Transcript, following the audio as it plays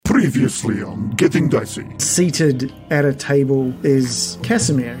Previously on Getting Dicey. Seated at a table is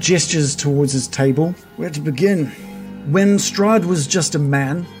Casimir. Gestures towards his table. Where to begin? When Strahd was just a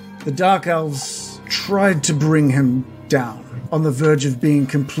man, the Dark Elves tried to bring him down. On the verge of being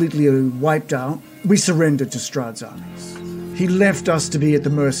completely wiped out, we surrendered to Strahd's armies. He left us to be at the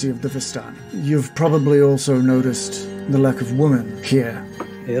mercy of the Vistani. You've probably also noticed the lack of women here.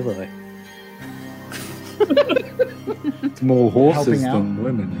 Have I? It's more horses Helping than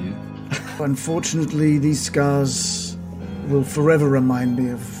women here. Unfortunately, these scars will forever remind me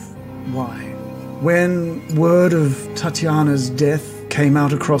of why. When word of Tatiana's death came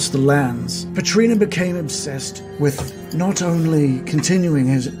out across the lands, Petrina became obsessed with not only continuing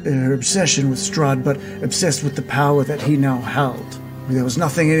her obsession with Strahd, but obsessed with the power that he now held. There was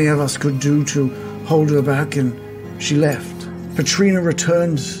nothing any of us could do to hold her back, and she left. Petrina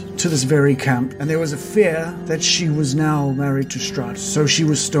returned to this very camp, and there was a fear that she was now married to Strahd, so she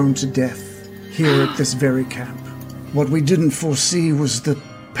was stoned to death here at this very camp. What we didn't foresee was the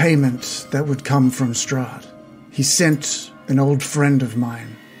payment that would come from Strahd. He sent an old friend of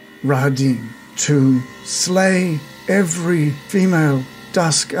mine, Rahadim, to slay every female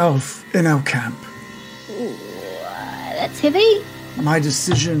dusk elf in our camp. Ooh, that's heavy. My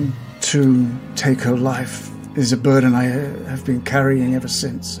decision to take her life is a burden I have been carrying ever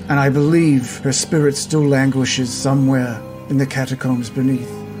since, and I believe her spirit still languishes somewhere in the catacombs beneath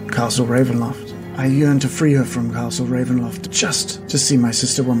Castle Ravenloft. I yearn to free her from Castle Ravenloft, just to see my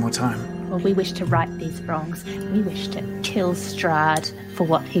sister one more time. Well, we wish to right these wrongs. We wish to kill Strahd for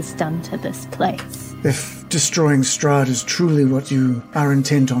what he's done to this place. If destroying Strahd is truly what you are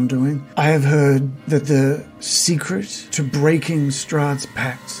intent on doing, I have heard that the secret to breaking Strahd's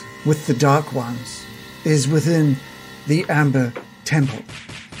pact with the Dark Ones is within the Amber Temple.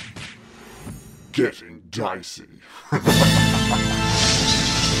 Getting Dicey.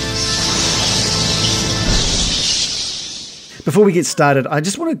 Before we get started, I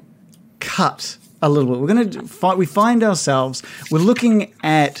just want to cut a little bit. We find ourselves, we're looking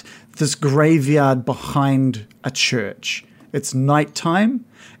at this graveyard behind a church. It's nighttime,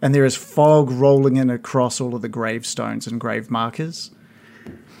 and there is fog rolling in across all of the gravestones and grave markers.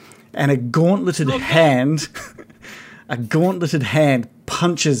 And a gauntleted hand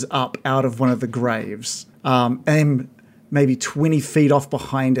punches up out of one of the graves. And maybe 20 feet off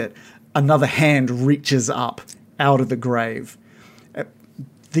behind it, another hand reaches up out of the grave.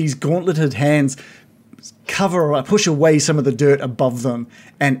 These gauntleted hands push away some of the dirt above them,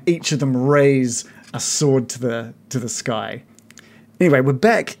 and each of them raise a sword to the sky. Anyway, we're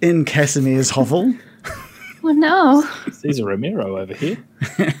back in Casimir's hovel. Well, no. Caesar Romero over here.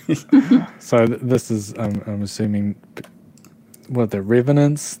 So this is, I'm assuming, what, the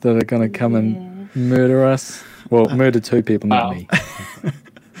revenants that are going to come and murder us? Well, murder two people, not me.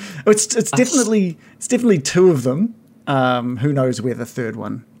 It's definitely two of them. Who knows where the third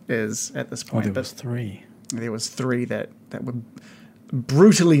one is at this point? There was three. There was three that were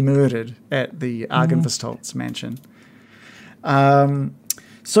brutally murdered at the Argynvostholt's mansion.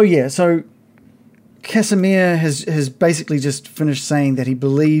 So Casimir has basically just finished saying that he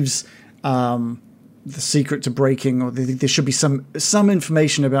believes the secret to breaking, or there should be some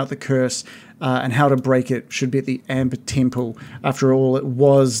information about the curse and how to break it, should be at the Amber Temple. After all, it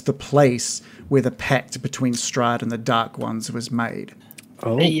was the place where the pact between Strahd and the Dark Ones was made.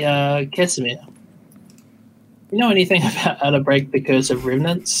 Oh. Hey, Casimir, you know anything about how to break the Curse of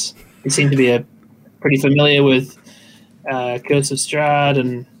Revenants? You seem to be pretty familiar with Curse of Strahd,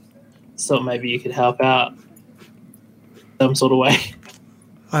 and thought maybe you could help out some sort of way.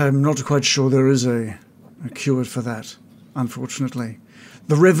 I'm not quite sure there is a cure for that, unfortunately.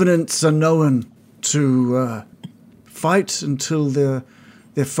 The Revenants are known to fight until their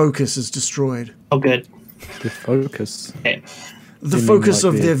focus is destroyed. Oh, good. The focus? Okay. The focus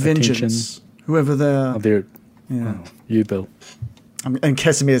of their vengeance. Whoever they are. Oh, yeah. Oh, you, Bill. And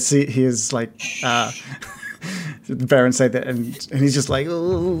Casimir hears, like, the Baron say that, and he's just like,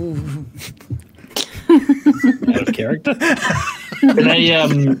 oh. Out of character. Are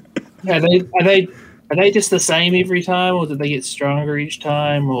they just the same every time, or do they get stronger each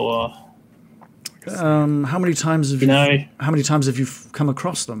time, or? How many times have you come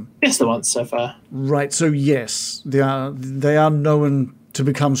across them? Just the once so far. Right. So yes, they are known to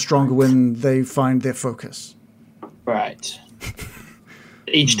become stronger when they find their focus. Right.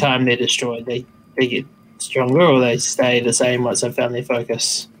 Each time they're destroyed, they get stronger, or they stay the same once they've found their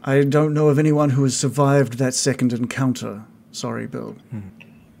focus? I don't know of anyone who has survived that second encounter. Sorry, Bill.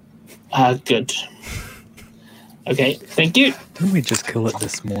 Good. Okay, thank you. Didn't we just kill it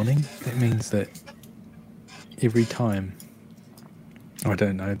this morning? That means that every time I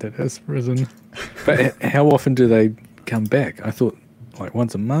don't know. That is risen. But how often do they come back? I thought like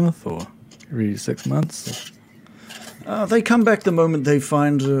once a month or every 6 months. They come back the moment they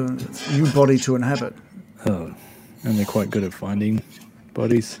find a new body to inhabit. Oh, and they're quite good at finding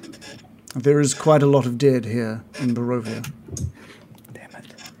bodies. There is quite a lot of dead here in Barovia. Damn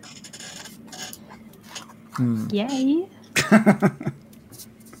it. Yay.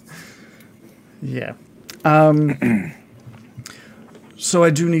 Yeah. So I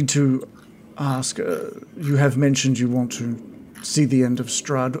do need to ask, you have mentioned you want to see the end of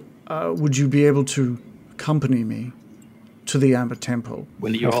Strahd. Would you be able to accompany me to the Amber Temple?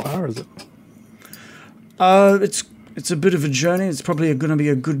 When are you How off? far is it? It's a bit of a journey. It's probably going to be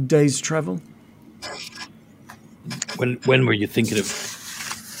a good day's travel. When were you thinking of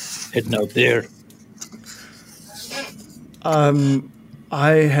heading out there?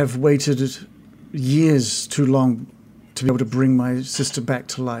 I have waited years too long to be able to bring my sister back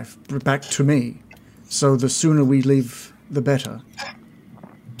to life, back to me. So the sooner we leave, the better.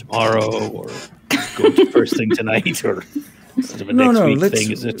 Tomorrow, or go to first thing tonight, or sort of a next week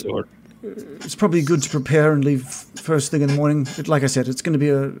thing, is it? Or It's probably good to prepare and leave first thing in the morning. Like I said, it's going to be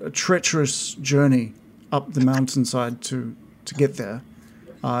a treacherous journey up the mountainside to get there.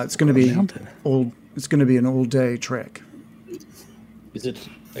 It's going to be Mountain? It's going to be an all-day trek. is it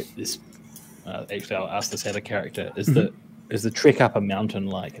this? Actually, I'll ask this out of character. Is the trek up a mountain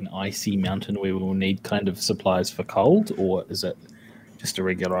like an icy mountain where we will need kind of supplies for cold, or is it just a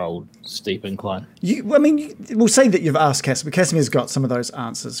regular old steep incline? We'll say that you've asked Casimir. Casimir's got some of those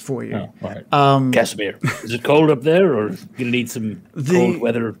answers for you. Oh, right. Casimir, is it cold up there, or gonna need some cold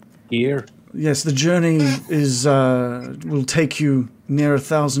weather gear? Yes, the journey will take you near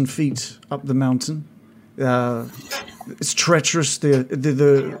 1,000 feet up the mountain. It's treacherous.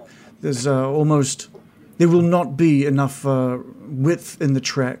 There's almost there will not be enough width in the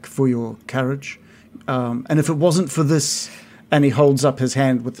track for your carriage, and if it wasn't for this, and he holds up his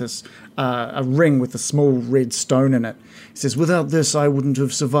hand with this a ring with a small red stone in it. He says, "Without this, I wouldn't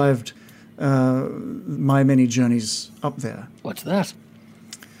have survived my many journeys up there." What's that?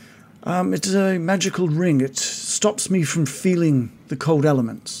 It's a magical ring. It stops me from feeling the cold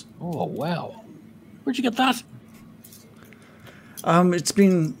elements. Oh wow! Where'd you get that? It's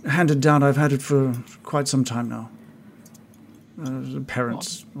been handed down. I've had it for quite some time now.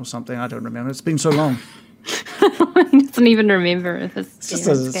 Parents or something. I don't remember. It's been so long. He doesn't even remember if It's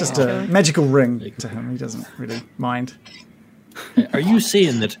just a magical ring to him. He doesn't really mind. Are you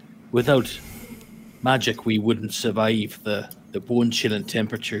saying that without magic we wouldn't survive the bone-chilling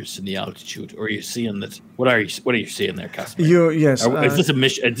temperatures and the altitude, or are you saying that? What are you saying there, Casimir? Yes. Is this a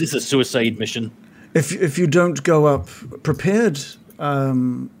mission? Is this a suicide mission? If you don't go up prepared,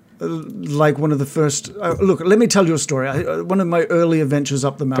 like one of the first... look, let me tell you a story. One of my early adventures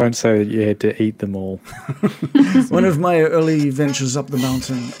up the mountain... Don't say that you had to eat them all. One of my early ventures up the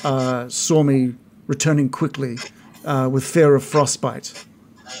mountain saw me returning quickly with fear of frostbite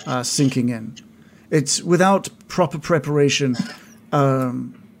sinking in. It's without proper preparation,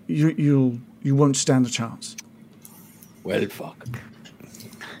 you won't stand a chance. Well, fuck.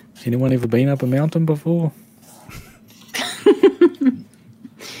 Anyone ever been up a mountain before?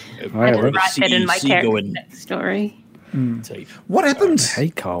 I I didn't write that in my character story. What happened? I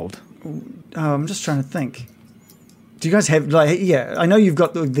hate cold. I'm just trying to think. Do you guys have I know you've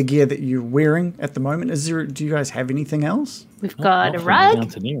got the gear that you're wearing at the moment. Do you guys have anything else? We've got a Not from rug.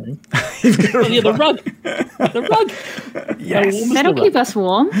 Mountaineering. Oh, yeah, the rug. The rug. Yes. That'll keep us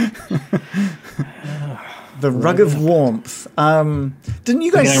warm. The rug of warmth. Didn't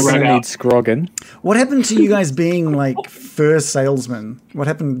you guys? Rug I out. need Scroggin. What happened to you guys being like fur salesmen? What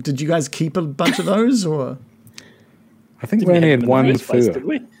happened? Did you guys keep a bunch of those, or? I think we only had one fur. Did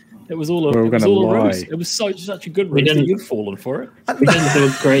we? It was all a, We were it was gonna all a lie. ruse. It was such a good We ruse that didn't- you'd fallen for it. We didn't do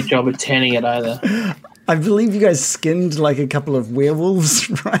a great job of tanning it either. I believe you guys skinned like a couple of werewolves,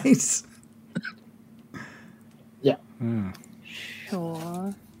 right? Yeah.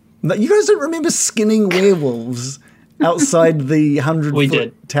 Sure. No, you guys don't remember skinning werewolves outside the 100-foot We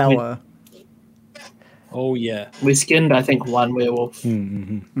did. tower? Oh yeah. We skinned, I think, one werewolf.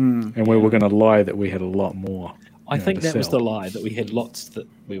 And we were going to lie that we had a lot more. I think to that was sell. the lie, that we had lots that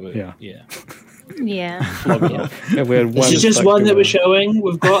we were. Yeah. Yeah. Yeah. Flogged off. And we had This one is just stuck one to that the- we're showing.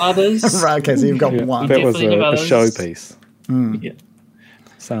 We've got others. Right, okay, so you've got Yeah, one. that was Definitely have a others. showpiece Yeah.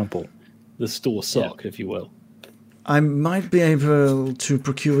 sample. The store sock, if you will. I might be able to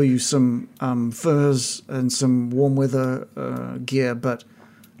procure you some furs and some warm weather gear, but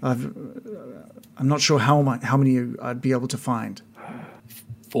I'm not sure how many I'd be able to find.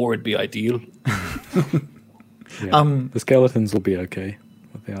 4 would be ideal. Yeah. The skeletons will be okay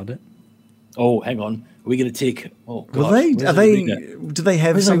without it. Oh, hang on. Are we going to take? Oh, Will God. they? Where's Are the they? arena? Do they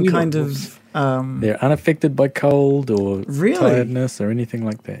have Where's some our kind Wheeler? of? They're unaffected by cold or Really? tiredness or anything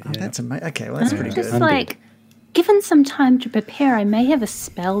like that. Oh, Yeah. that's amazing. Okay, well, that's pretty Just good. Undead. like, given some time to prepare, I may have a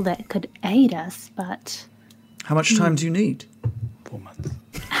spell that could aid us, but How much time do you need? 4 months.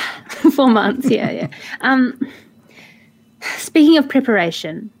 4 months, yeah. Speaking of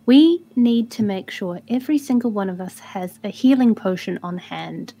preparation, we need to make sure every single one of us has a healing potion on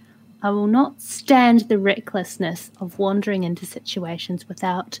hand. I will not stand the recklessness of wandering into situations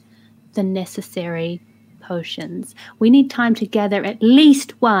without the necessary potions. We need time to gather at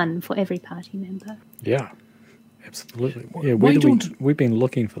least one for every party member. Yeah. Absolutely. Yeah, Why we've been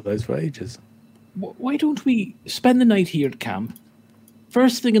looking for those for ages. Why don't we spend the night here at camp?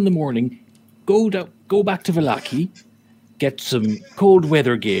 First thing in the morning, go back to Vallaki, get some cold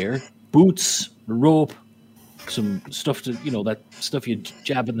weather gear, boots, rope, some stuff that stuff you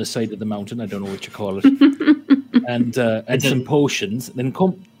jab in the side of the mountain. I don't know what you call it, and some potions. Then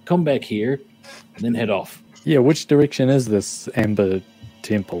come back here, and then head off. Yeah, which direction is this Amber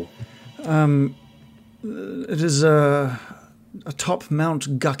Temple? It is atop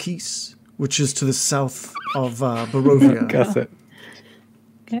Mount Gukis, which is to the south of Barovia. Gus it.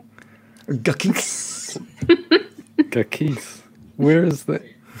 Gukis. Gakis. Where is that?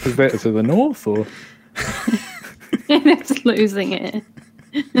 Is that to the north or? It's losing it.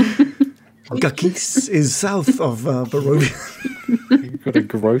 Gukis is south of Barovia. You've got a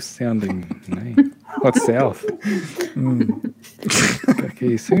gross sounding name. What's south?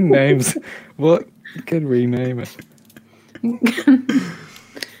 Gakis. Who names? What? You could rename it.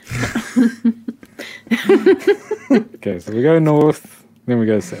 Okay, so we go north, then we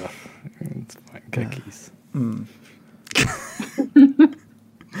go south. It's fine. Gakis.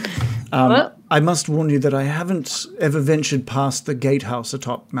 I must warn you that I haven't ever ventured past the gatehouse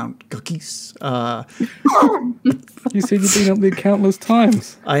atop Mount Gukis. You said you've been up there countless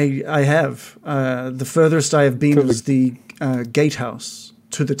times. I have. The furthest I have been was the gatehouse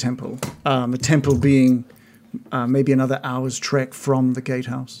to the temple. The temple being maybe another hour's trek from the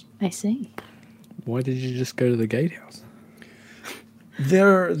gatehouse. I see. Why did you just go to the gatehouse?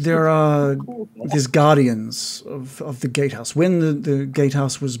 There's guardians of the gatehouse. When the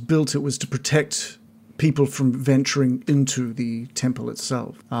gatehouse was built, it was to protect people from venturing into the temple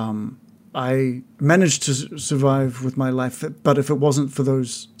itself. I managed to survive with my life, but if it wasn't for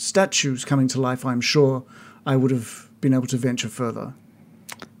those statues coming to life, I'm sure I would have been able to venture further.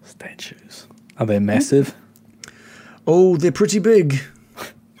 Statues. Are they massive? Oh, they're pretty big.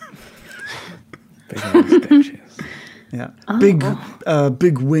 Big old statues. Yeah,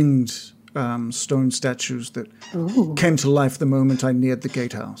 big winged stone statues that came to life the moment I neared the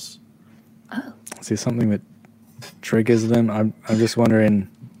gatehouse. Is there something that triggers them? I'm just wondering.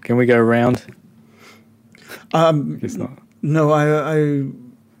 Can we go around? Guess not. No,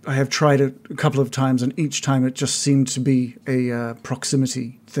 I have tried it a couple of times, and each time it just seemed to be a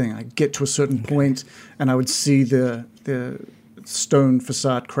proximity thing. I get to a certain point, and I would see the stone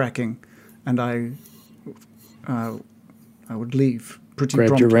facade cracking, and I would leave pretty Grabbed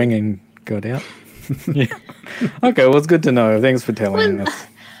promptly. your ring and got out. Yeah. Okay, well, it's good to know. Thanks for telling us.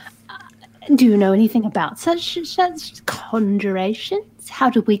 Do you know anything about such conjurations? How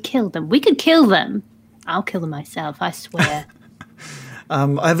do we kill them? We could kill them. I'll kill them myself, I swear.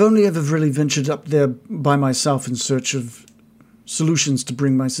 I've only ever really ventured up there by myself in search of solutions to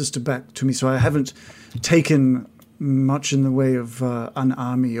bring my sister back to me, so I haven't taken much in the way of an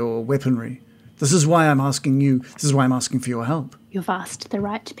army or weaponry. This is why I'm asking you. This is why I'm asking for your help. You've asked the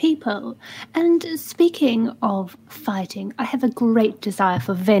right people. And speaking of fighting, I have a great desire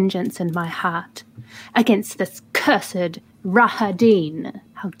for vengeance in my heart against this cursed Rahadin.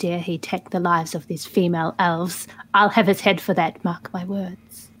 How dare he take the lives of these female elves? I'll have his head for that, mark my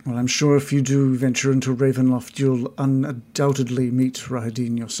words. Well, I'm sure if you do venture into Ravenloft, you'll undoubtedly meet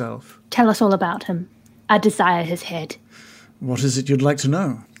Rahadin yourself. Tell us all about him. I desire his head. What is it you'd like to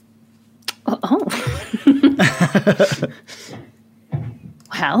know? Oh.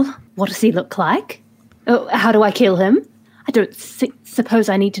 Well, what does he look like? Oh, how do I kill him? I don't suppose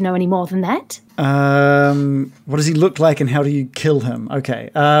I need to know any more than that. What does he look like and how do you kill him?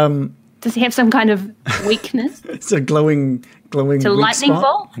 Okay. Does he have some kind of weakness? It's a glowing To weak lightning spot.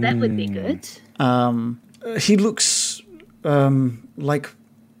 bolt? That would be good. He looks like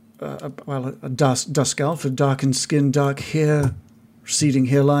a dusk elf, a darkened skin, dark hair, receding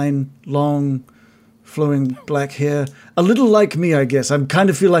hairline, long, flowing black hair. A little like me, I guess. I kind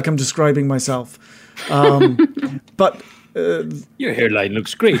of feel like I'm describing myself. But Your hairline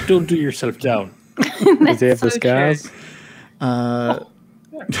looks great. Don't do yourself down. Does he have the so scars?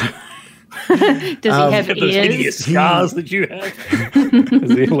 Does he have Those ears? hideous scars that you have.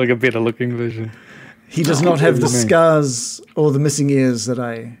 Is he like a better looking version? He does not have the What do you mean? scars or the missing ears that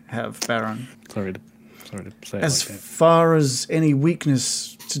I have, Baron. Sorry to say it As like that. far as any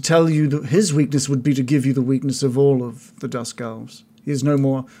weakness, to tell you that his weakness would be to give you the weakness of all of the Dusk Elves. He is no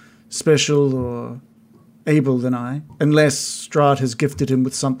more special or able than I, unless Strahd has gifted him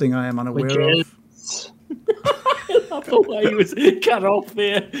with something I am unaware Which of. is I love the way he was cut off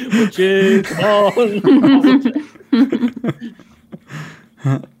there. Would you come on?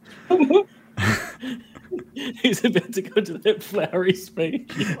 He's about to go to that flowery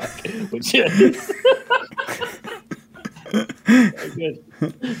speech. You're like, which is. Good.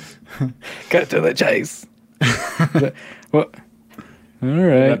 Cut to the chase. What? All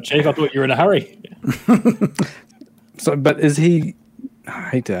right. Chief, I thought you were in a hurry. So, but is he? I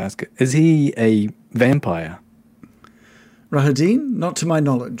hate to ask it. Is he a vampire? Rahadin? Not to my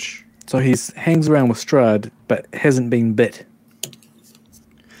knowledge. So he hangs around with Strahd, but hasn't been bit.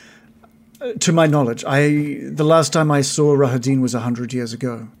 To my knowledge. The last time I saw Rahadin was 100 years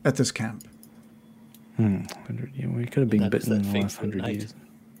ago at this camp. 100 years. We could have been That was bitten that in the last fateful 100 night. years.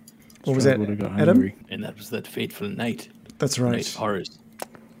 What was Strahd that, would have got Adam? hungry. And that was that fateful night. That's Night right. of horrors.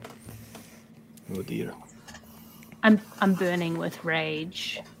 Oh dear. I'm burning with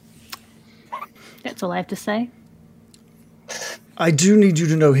rage. That's all I have to say. I do need you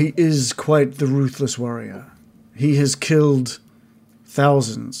to know he is quite the ruthless warrior. He has killed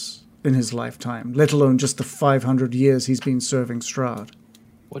thousands in his lifetime, let alone just the 500 years he's been serving Strahd.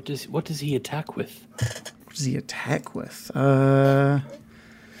 What does he attack with? What does he attack with? Well,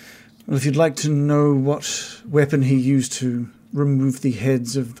 if you'd like to know what weapon he used to remove the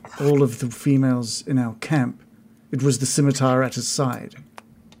heads of all of the females in our camp, it was the scimitar at his side.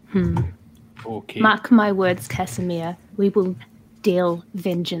 Okay. Mark my words, Casimir. We will deal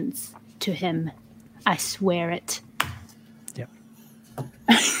vengeance to him. I swear it. Yep.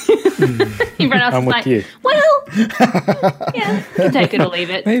 Everyone else I'm is with like, you. well, yeah, you can take it or leave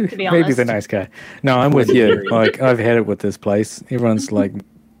it, to be honest. Maybe the nice guy. No, I'm with you. Like, I've had it with this place. Everyone's like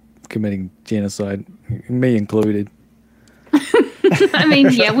committing genocide, me included. I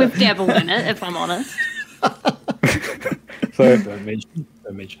mean, yeah, we've dabbled in it, if I'm honest. So Don't mention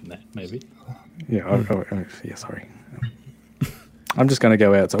that, maybe. yeah, yeah. Sorry. I'm just going to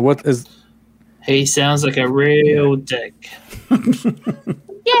go out. So what is? he sounds like a real dick.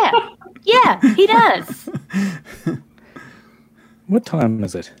 Yeah, he does. What time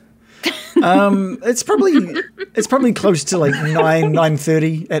is it? It's probably close to like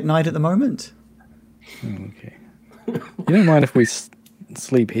 9:30 at night at the moment. Okay. You don't mind if we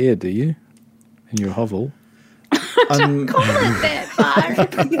sleep here, do you? In your hovel? Don't call it that, Byron.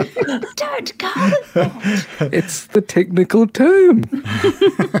 Don't call it that. It's the technical term.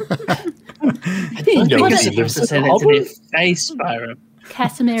 I think you're What going a- to have to say that to their face, Byron.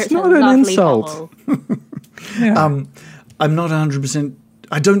 Casimir, it's not a an lovely insult. hovel. I'm not 100%.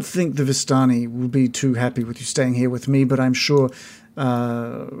 I don't think the Vistani will be too happy with you staying here with me, but I'm sure.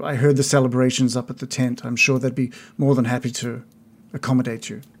 I heard the celebrations up at the tent. I'm sure they'd be more than happy to accommodate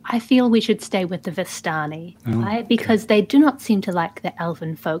you. I feel we should stay with the Vistani, right? Because they do not seem to like the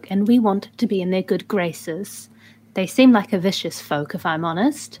elven folk, and we want to be in their good graces. They seem like a vicious folk, if I'm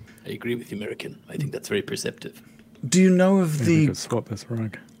honest. I agree with you, American. I think that's very perceptive. Do you know of Maybe we the? could swap this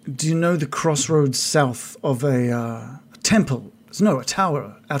rug. Do you know the crossroads south of a temple? No, a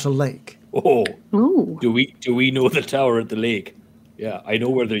tower at a lake. Oh, Ooh. do we know the tower at the lake? Yeah, I know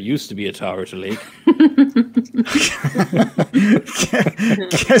where there used to be a tower at a lake.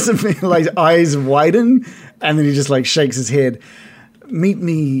 Casimir, like, eyes widen, and then he just like shakes his head. Meet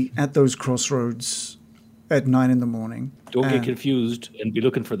me at those crossroads at 9 a.m. Don't get confused and be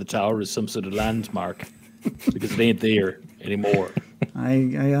looking for the tower as some sort of landmark because it ain't there anymore.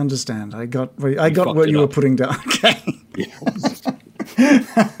 I understand. I got what fucked it you were up. putting down. Okay.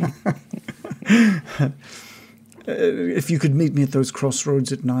 If you could meet me at those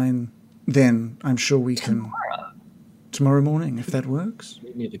crossroads at 9, then I'm sure we can. Tomorrow morning, if that works.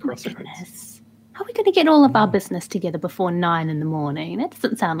 Meet me at the crossroads. Yes. How are we going to get all of our business together before 9 in the morning? That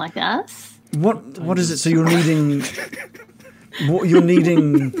doesn't sound like us. What is it? So you're needing. What you're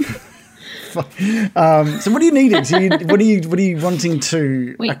needing. So what are you needing? So what are you wanting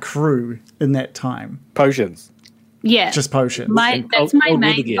to Wait. accrue in that time? Potions. Yeah. Just potions. That's my I'll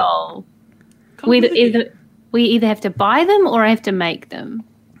main again. goal. We either have to buy them or I have to make them.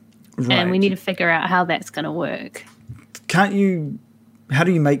 Right. And we need to figure out how that's going to work. Can't you? How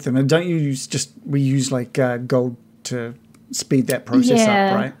do you make them? And don't you use like gold to speed that process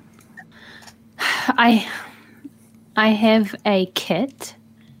Yeah. up, right? I have a kit,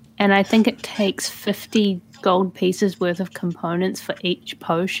 and I think it takes 50 gold pieces worth of components for each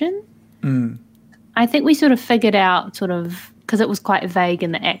potion. I think we sort of figured out, because it was quite vague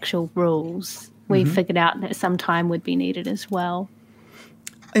in the actual rules, we figured out that some time would be needed as well.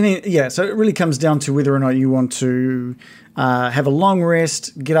 I mean, yeah, so it really comes down to whether or not you want to have a long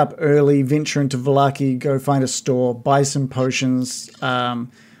rest, get up early, venture into Vallaki, go find a store, buy some potions,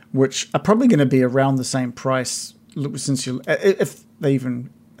 which are probably going to be around the same price since if they even,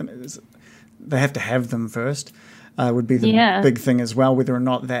 they have to have them first, would be the big thing as well, whether or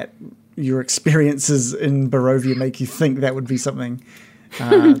not that your experiences in Barovia make you think that would be something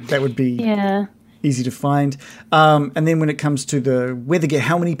that would be... easy to find. And then when it comes to the weather gear,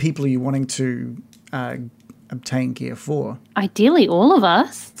 how many people are you wanting to obtain gear for? Ideally, all of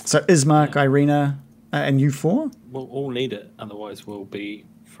us. So Ismark, Irina, and you four? We'll all need it, otherwise we'll be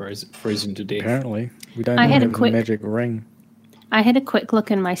freezing to death. Apparently. We don't I had have a quick- a magic ring. I had a quick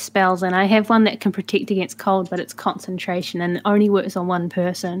look in my spells, and I have one that can protect against cold, but it's concentration, and it only works on one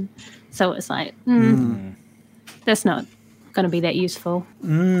person. So it's like, that's not going to be that useful.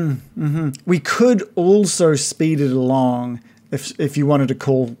 We could also speed it along if you wanted to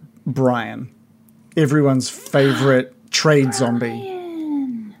call Brian, everyone's favorite trade zombie.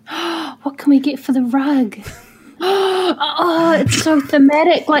 What can we get for the rug? Oh, it's so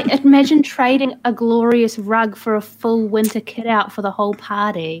thematic. Like, imagine trading a glorious rug for a full winter kit out for the whole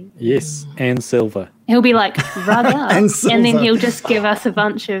party. Yes, and silver. He'll be like, rug up. And and then silver. he'll just give us a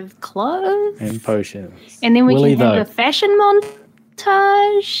bunch of clothes. And potions. And then we Will he, can have though? a fashion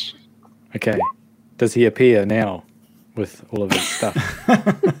montage. Okay. Does he appear now with all of his stuff?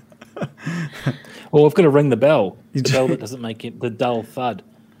 Well, we've got to ring the bell. The bell that doesn't make it the dull thud.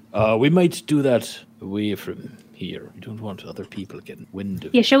 We might do that away from here. We don't want other people getting wind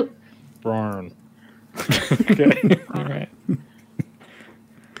of Yeah, she'll... Brian. Okay. All right.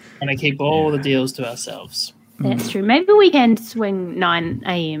 And I keep all the deals to ourselves. That's true. Maybe we can swing 9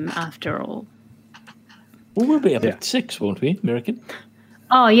 a.m. after all. Well, we'll be up Yeah. at 6, won't we, American?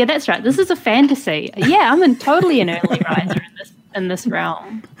 Oh, yeah, that's right. This is a fantasy. Yeah, I'm totally an early riser in this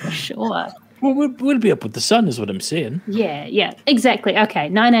realm. For sure. Well, we'll be up with the sun, is what I'm saying. Yeah, exactly. Okay,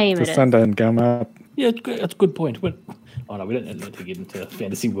 9 a.m. The it is. sun don't come up. Yeah, that's a good point. Oh no, we don't need to get into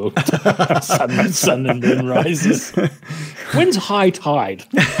fantasy world. sun and moon rises. When's high tide?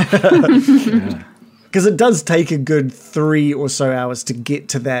 Because it does take a good 3 or so hours to get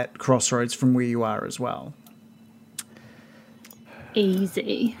to that crossroads from where you are as well.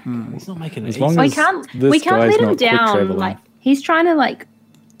 Easy. He's not making it As easy. long We as can't this guy's let him not quick down. traveling. Like, he's trying to, like...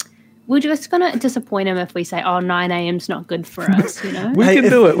 We're just going to disappoint him if we say, 9 a.m.'s not good for us, you know? We Hey, can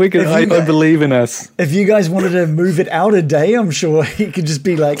if- do it. We can. if I you guys- believe in us. If you guys wanted to move it out a day, I'm sure he could just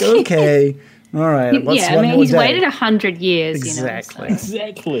be like, okay, all right, what's yeah, I one mean, more he's day? waited 100 years, Exactly. you know?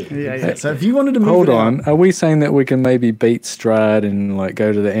 Exactly. Yeah. So if you wanted to move Hold it on. out, Are we saying that we can maybe beat Strahd and like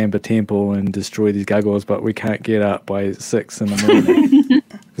go to the Amber Temple and destroy these gargoyles, but we can't get up by 6 in the morning?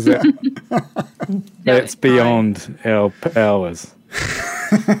 Is that's it's fine. beyond our powers.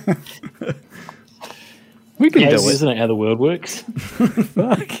 We can Yes, do it. isn't it how the world works?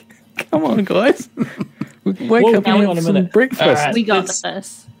 Fuck. Come on, guys. We can wake Well, up hang and on a have some minute. breakfast. All right. We got Let's-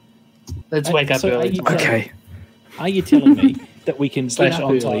 this. Let's wake up So are early. you- Okay. Are you telling me that we can Slash get up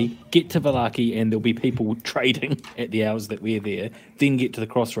on early, time. get to Vallaki, and there'll be people trading at the hours that we're there, then get to the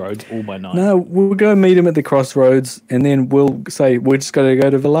crossroads all by night? No, we'll go meet him at the crossroads, and then we'll say we're just going to go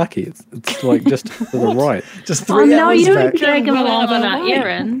to Vallaki. It's like just to the right. just Oh, 3 no, hours you don't back. drag him Run along out of on the our way.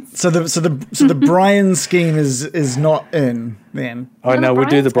 errands. So the Brian scheme is not in then. Oh no, we'll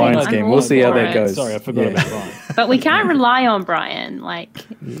do the Brian's Brian game. scheme. I'm We'll all see how for that it. goes. Sorry, I forgot Yeah. about Brian. But we can't rely on Brian. Like,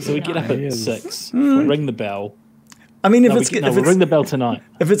 So we get up He at is. 6, we'll ring the bell. I mean, if No, it's we'll ring the bell tonight.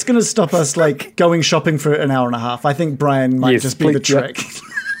 if it's going to stop us like going shopping for an hour and a half, I think Brian might Yes, just be the please, yeah.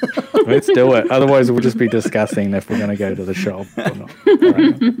 trick. Let's do it. Otherwise, we'll just be discussing if we're going to go to the shop or not. All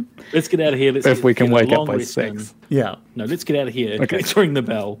right. Let's get out of here. Let's If we can get a wake up long by rest in. 6. Yeah. No, let's get out of here. Okay. Let's ring the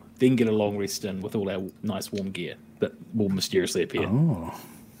bell, then get a long rest in with all our nice warm gear that will mysteriously appear. Oh.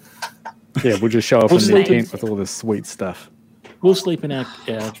 Yeah, we'll just show up We'll in the sleep in- tent with all this sweet stuff. We'll sleep in our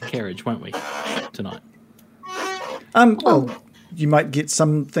carriage, won't we, tonight? Well, you might get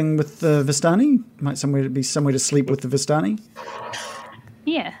something with the Vistani. Might somewhere to sleep with the Vistani.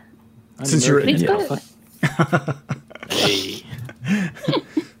 yeah. I'm Since you're- American, Let's Alpha. Hey.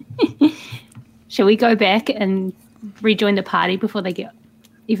 Shall we go back and rejoin the party before they get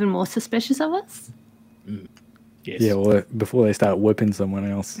even more suspicious of us? Yes. Yeah, well, before they start whipping someone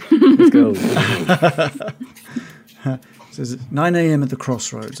else. Let's go. Says 9 a.m. at the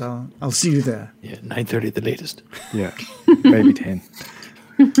crossroads. I'll see you there. Yeah, 9:30 at the latest. Yeah, maybe 10.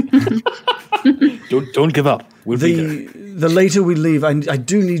 Don't give up. We'll be there. The later we leave, I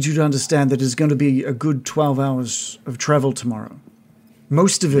do need you to understand that it's going to be a good 12 hours of travel tomorrow.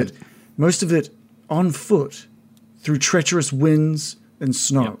 Most of it on foot through treacherous winds and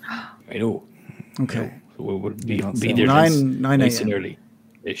snow. I know. Okay. So we'll be Not there so. 9 nice and a.m.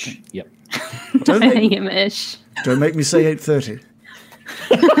 early-ish. Yep. Don't make, AM-ish. don't make me say 8:30.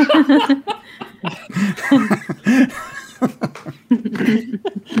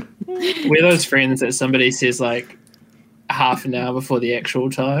 We're those friends that somebody says like half an hour before the actual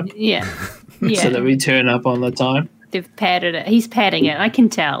time, Yeah. Yeah. so that we turn up on the time. They've padded it. He's padding it. I can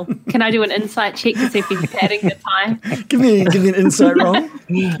tell. Can I do an insight check to see if he's padding the time? Give me an insight roll.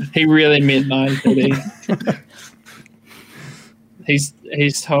 He really meant 9:30.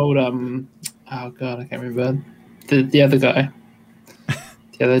 He's told oh god, I can't remember the other guy,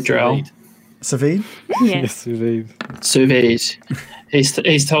 the other drow, Savid? Yeah. Yes, indeed. Sous vide.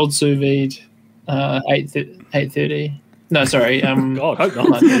 He's told Sous vide 8:30. No, sorry. God, hope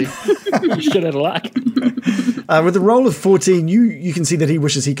not. 9:30. You should have luck. With a roll of 14, you can see that he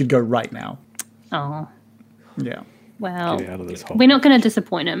wishes he could go right now. Oh, Yeah. well. Get out of this hole. We're not going to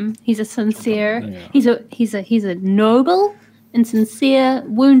disappoint him. He's a sincere. Yeah. He's a noble and sincere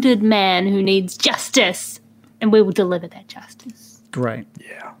wounded man who needs justice, and we will deliver that justice. Great.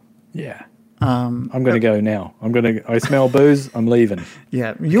 Yeah. I'm going to go now. I smell booze. I'm leaving.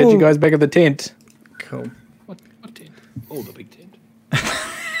 Yeah. Get you guys back at the tent. Cool. What tent? Oh, the big tent.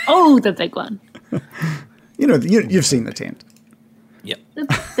 Oh, the big one. You've seen the tent. Yep.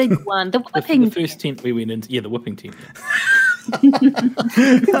 The big one. The The whipping. first tent we went into. Yeah, the whipping tent.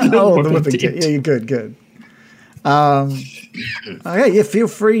 Oh, the whipping tent. Yeah, you're good. Okay, yeah, feel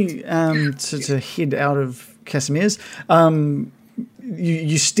free to head out of Casimir's.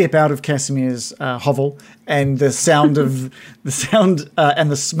 You step out of Casimir's hovel, and the sound and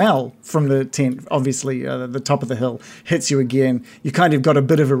the smell from the tent, obviously the top of the hill, hits you again. You kind of got a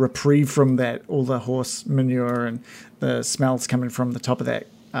bit of a reprieve from that, all the horse manure and the smells coming from the top of that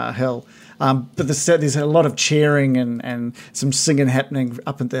hill. But there's a lot of cheering and some singing happening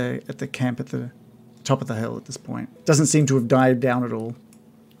up at the camp at the top of the hill at this point. Doesn't seem to have died down at all.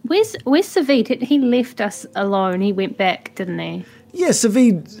 Where's Savit? He left us alone. He went back, didn't he? Yeah,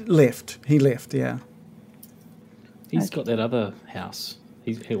 Savid left. He left, yeah. He's got that other house.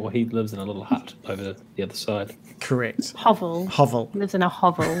 He lives in a little hut over the other side. Correct. Hovel. Hovel. Lives in a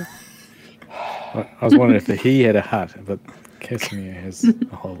hovel. I was wondering if he had a hut, but Casimir has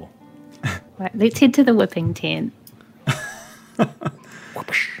a hovel. Right, let's head to the whipping tent.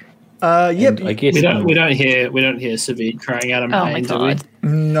 Yep. And I guess We don't hear Savid crying out in Oh my pain, do we? god.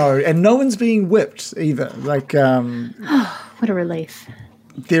 No, and no one's being whipped either. Like What a relief.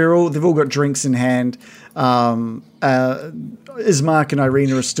 they've all got drinks in hand. Ismark and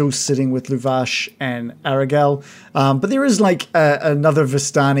Irina are still sitting with Luvash and Aragal, but there is like another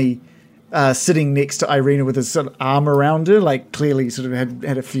Vistani sitting next to Irina with his sort of arm around her, like clearly sort of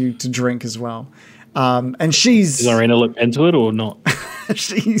had a few to drink as well. And she's Does Irina look into it or not?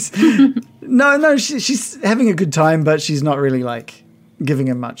 she's she's having a good time, but she's not really like giving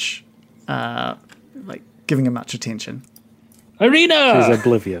him much attention. Irina! She's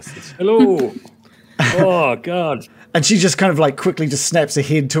oblivious. Hello. Oh God. And she just kind of like quickly just snaps her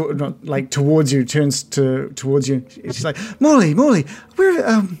head towards you, turns towards you. She's like, Morley,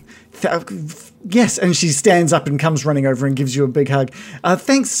 where? Yes, and she stands up and comes running over and gives you a big hug.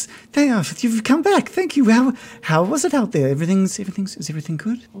 Thanks, you've come back. Thank you. How was it out there? Is everything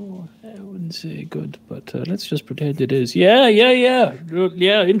good? Oh, I wouldn't say good, but let's just pretend it is. Yeah.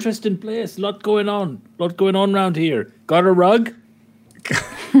 Yeah, interesting place. Lot going on around here. Got a rug?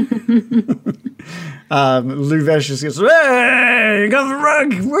 Luvash just goes, hey, got the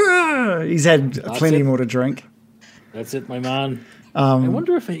rug. Whoa. He's had plenty more to drink. That's it, my man. I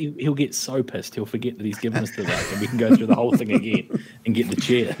wonder if he'll get so pissed he'll forget that he's given us the rug and we can go through the whole thing again and get the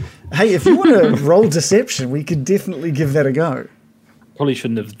chair. Hey, if you want to roll deception, we could definitely give that a go. Probably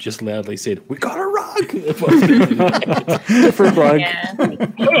shouldn't have just loudly said, we got a rug! Different rug. Yeah.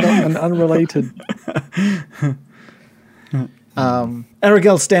 And unrelated.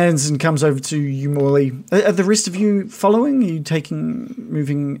 Aragel stands and comes over to you, Morley. Are the rest of you following? Are you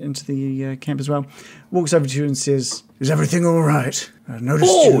moving into the camp as well? Walks over to you and says, is everything all right? I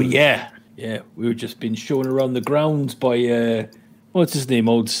noticed Yeah. We've just been shown around the grounds by, what's his name,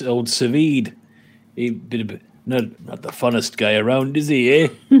 old Savid. He's been a bit, not the funnest guy around, is he, eh?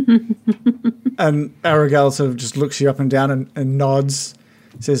 And Aragel sort of just looks you up and down and nods.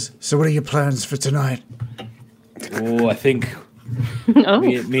 Says, so what are your plans for tonight? Oh, I think Oh,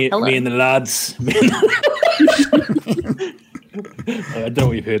 me hello. and the lads. I don't know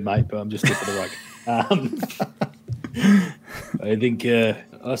what you've heard, mate, but I'm just here for the rug. I think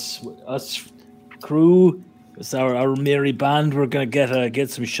us crew, it's our merry band. We're gonna get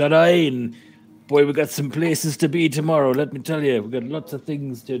some shut eye, and boy, we got some places to be tomorrow. Let me tell you, we got lots of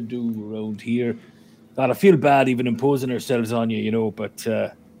things to do around here. God, I feel bad even imposing ourselves on you, but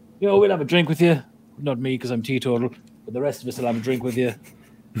we'll have a drink with you. Not me, because I'm teetotal, but the rest of us will have a drink with you.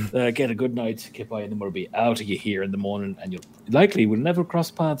 Get a good night, Kip Eye, and then we'll be out of you here in the morning, and we'll never cross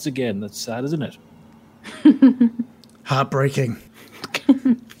paths again. That's sad, isn't it? Heartbreaking.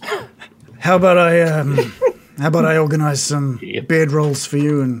 How about I organize some Yep. bed rolls for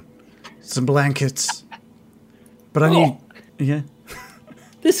you and some blankets? But I need, yeah.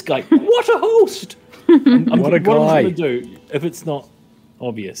 This guy, what a host! What a What I'm guy. going to do, if it's not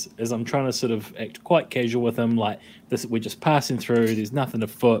obvious, is I'm trying to sort of act quite casual with him, like this. We're just passing through. There's nothing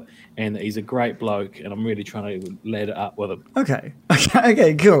afoot, and he's a great bloke, and I'm really trying to let it up with him. Okay,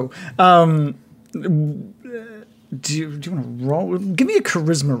 cool. Do you want to roll? Give me a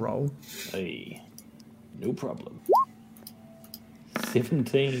charisma roll. Hey, no problem.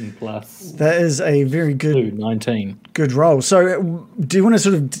 17 plus That is a very 2, 19. good roll. So, do you want to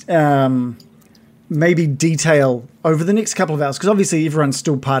sort of maybe detail over the next couple of hours? Because obviously everyone's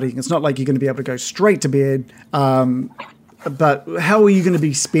still partying. It's not like you're going to be able to go straight to bed. But how are you going to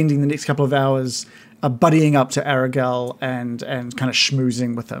be spending the next couple of hours buddying up to Aragal and kind of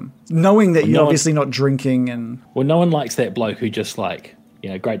schmoozing with him, knowing that you're obviously not drinking and... Well, no one likes that bloke who just like,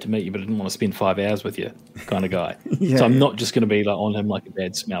 great to meet you, but I didn't want to spend 5 hours with you kind of guy. Yeah, so I'm yeah. not just going to be like on him like a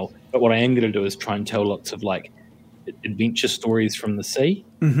bad smell. But what I am going to do is try and tell lots of like adventure stories from the sea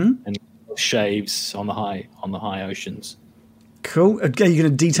and shaves on the high oceans. Cool. Are you going to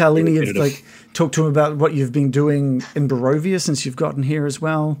detail any of, like, talk to him about what you've been doing in Barovia since you've gotten here as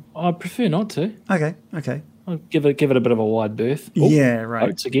well? I prefer not to. Okay. I'll give it a bit of a wide berth. Oh, Yeah, right.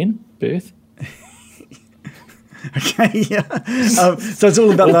 Oats again, berth. Okay, yeah. So it's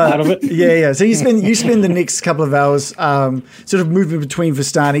all about Part of that. it. Yeah. So you spend the next couple of hours sort of moving between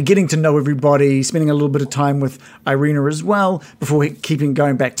Vistani, getting to know everybody, spending a little bit of time with Irina as well before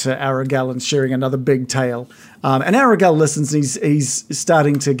going back to Aragal and sharing another big tale. And Aragal listens, and he's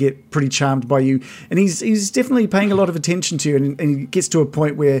starting to get pretty charmed by you, and he's definitely paying a lot of attention to you, and he gets to a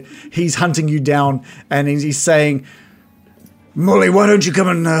point where he's hunting you down, and he's saying, "Molly, why don't you come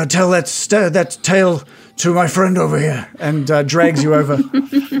and tell that tale to my friend over here," and drags you over.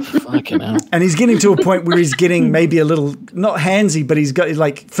 Fucking hell. And he's getting to a point where he's getting maybe a little, not handsy, but he's got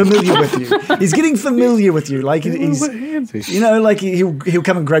like familiar with you. He's getting familiar with you. Like he's, like he'll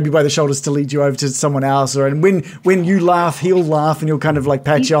come and grab you by the shoulders to lead you over to someone else. And when you laugh, he'll laugh and he'll kind of like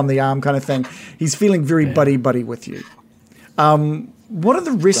pat you on the arm kind of thing. He's feeling very buddy with you. What are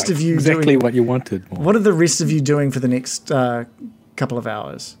the rest of you Exactly doing? what you wanted. What are the rest of you doing for the next couple of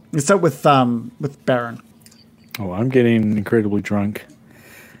hours? Let's start with Baron. Oh, I'm getting incredibly drunk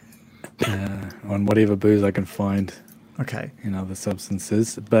on whatever booze I can find Okay. and other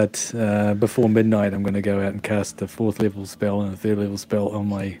substances. But before midnight, I'm going to go out and cast a 4th level spell and a 3rd level spell on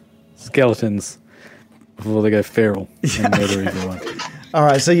my skeletons before they go feral and murder everyone. All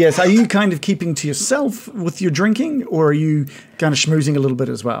right. So yes, are you kind of keeping to yourself with your drinking, or are you kind of schmoozing a little bit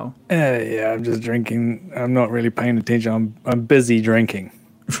as well? Yeah, I'm just drinking. I'm not really paying attention. I'm busy drinking.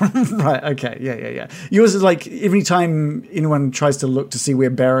 Right. Okay. Yeah. Yours is like every time anyone tries to look to see where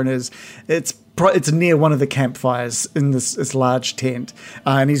Baron is, it's near one of the campfires in this large tent,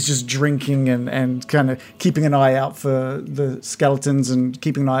 and he's just drinking and kind of keeping an eye out for the skeletons and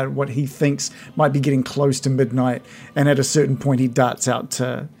keeping an eye on what he thinks might be getting close to midnight. And at a certain point, he darts out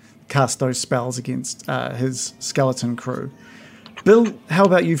to cast those spells against his skeleton crew. Bill, how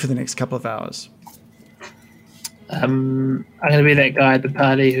about you for the next couple of hours? I'm going to be that guy at the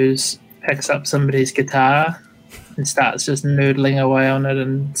party who picks up somebody's guitar and starts just noodling away on it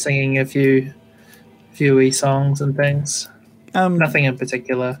and singing a few wee songs and things. Nothing in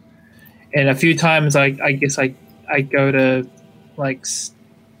particular. And a few times I guess I go to like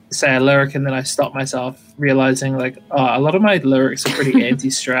say a lyric and then I stop myself, realizing like, a lot of my lyrics are pretty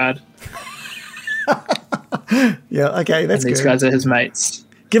anti-Strad. Yeah. Okay. That's And these good. guys are his mates.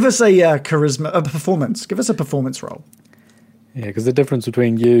 Give us a performance. Give us a performance roll. Yeah, because the difference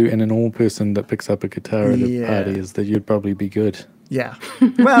between you and a normal person that picks up a guitar at a Yeah. party is that you'd probably be good. Yeah.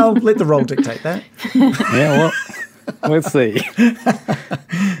 Well, let the roll dictate that. Yeah, well, let's see.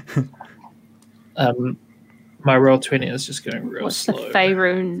 My roll 20 is just going real What's slow. the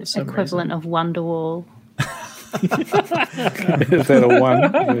Faerun some equivalent of Wonderwall? Is that a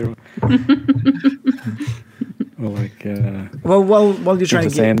 1? Or like Well, while you're trying Enter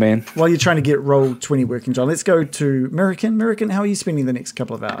to Sandman. while you're trying to get roll 20 working, John, let's go to American. American, how are you spending the next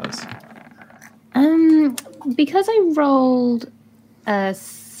couple of hours? Because I rolled a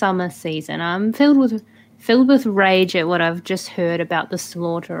summer season, I'm filled with rage at what I've just heard about the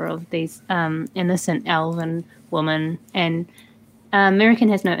slaughter of these innocent elven women, and American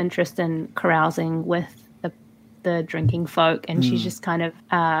has no interest in carousing with the drinking folk, and she's just kind of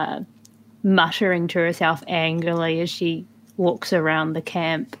muttering to herself angrily as she walks around the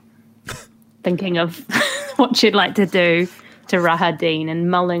camp, thinking of what she'd like to do to Rahadin and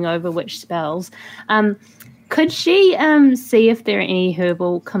mulling over which spells. Could she see if there are any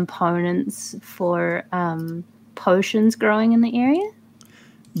herbal components for potions growing in the area?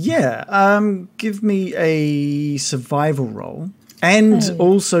 Yeah, give me a survival roll. And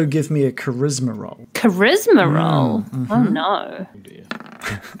also give me a charisma roll. Charisma roll? Oh, no. Oh dear.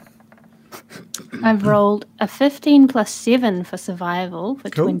 I've rolled a 15 plus 7 for survival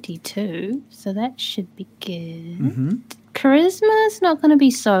for Cool. 22, so that should be good. Charisma is not going to be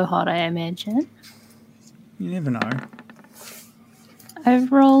so hot, I imagine. You never know.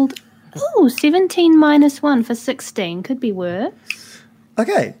 I've rolled 17 minus 1 for 16. Could be worse.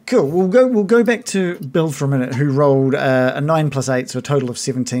 Okay, cool. We'll go back to Bill for a minute, who rolled a 9 plus 8, so a total of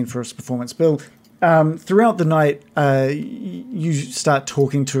 17 for his performance. Bill, throughout the night, you start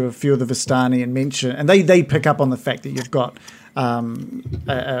talking to a few of the Vistani and mention, and they pick up on the fact that you've got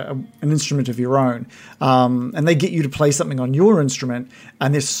an instrument of your own, and they get you to play something on your instrument,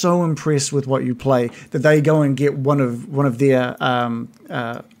 and they're so impressed with what you play that they go and get one of their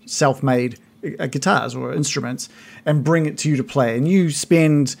self-made guitars or instruments and bring it to you to play. And you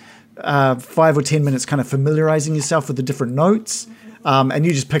spend 5 or 10 minutes kind of familiarizing yourself with the different notes, and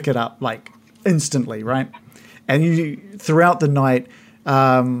you just pick it up like instantly, right? And you, throughout the night,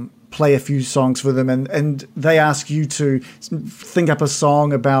 play a few songs for them, and they ask you to think up a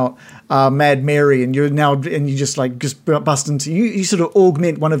song about Mad Mary, and you just bust into you sort of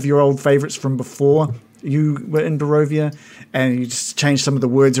augment one of your old favorites from before you were in Barovia, and you just change some of the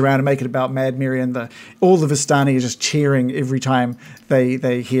words around and make it about Mad Mary, and all the Vistani are just cheering every time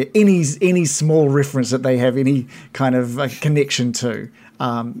they hear any small reference that they have any kind of connection to.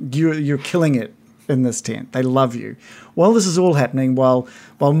 You're killing it in this tent. They love you. While this is all happening, while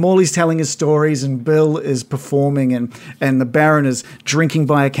Morley's telling his stories and Bill is performing and the Baron is drinking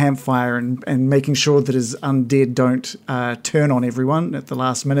by a campfire and making sure that his undead don't turn on everyone at the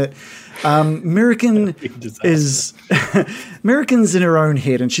last minute, American's in her own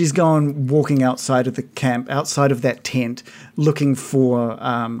head, and she's gone walking outside of the camp, outside of that tent, looking for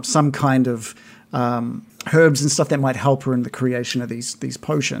some kind of herbs and stuff that might help her in the creation of these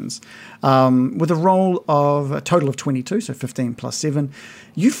potions. With a roll of a total of 22, so 15 plus 7,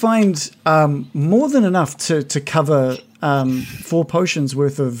 you find more than enough to cover 4 potions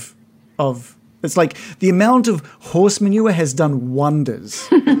worth of. It's like the amount of horse manure has done wonders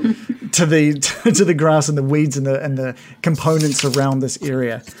to the grass and the weeds and the components around this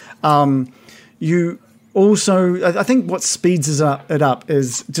area. You also, I think what speeds it up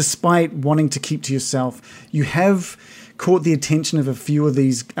is, despite wanting to keep to yourself, you have caught the attention of a few of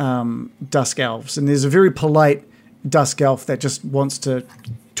these dusk elves, and there's a very polite dusk elf that just wants to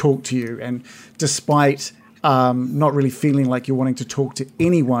talk to you, and despite not really feeling like you're wanting to talk to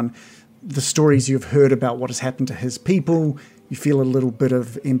anyone, the stories you've heard about what has happened to his people, you feel a little bit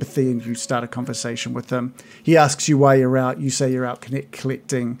of empathy, and you start a conversation with him. He asks you why you're out. You say you're out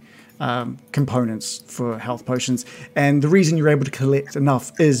collecting components for health potions, and the reason you're able to collect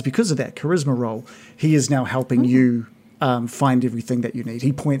enough is because of that charisma roll. He is now helping you find everything that you need.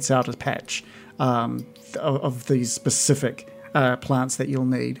 He points out a patch of these specific plants that you'll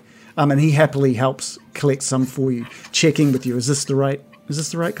need, and he happily helps collect some for you, checking with you, is this the right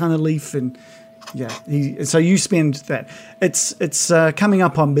kind of leaf? And yeah, so you spend that. It's coming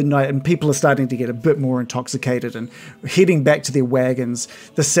up on midnight, and people are starting to get a bit more intoxicated and heading back to their wagons.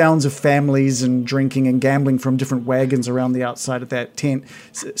 The sounds of families and drinking and gambling from different wagons around the outside of that tent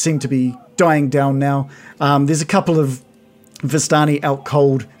seem to be dying down now. There's a couple of Vistani out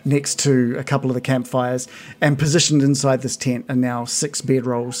cold next to a couple of the campfires, and positioned inside this tent are now 6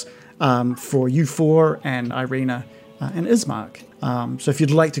 bedrolls for you 4 and Irina and Ismark. So if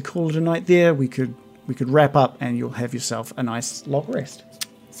you'd like to call it a night there, we could wrap up, and you'll have yourself a nice long rest.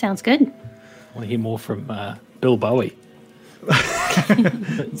 Sounds good. I want to hear more from Bill Bowie.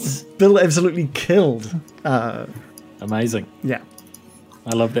 Bill absolutely killed. Amazing. Yeah.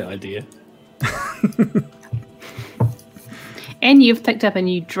 I love that idea. And you've picked up a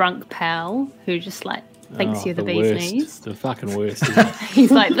new drunk pal who just thinks you're the bee's worst. knees. The fucking worst, isn't it?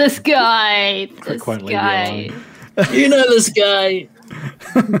 He's like, this guy. Quick won't leave you alone. You know this guy.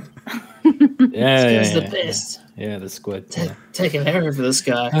 Yeah, This guy's yeah, the best. Yeah, the squid. Take an arrow for this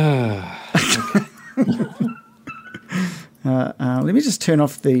guy. Let me just turn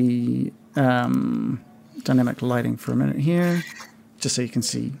off the dynamic lighting for a minute here, just so you can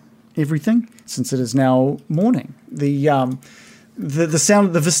see everything, since it is now morning. The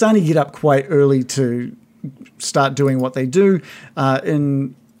sound, the Vistani get up quite early to start doing what they do.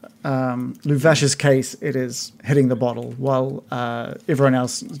 In Luvash's case, it is hitting the bottle, while everyone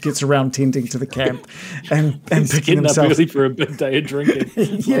else gets around tending to the camp and picking Getting up themselves. early for a big day of drinking.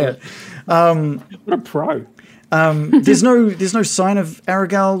 Yeah. What a pro. There's no sign of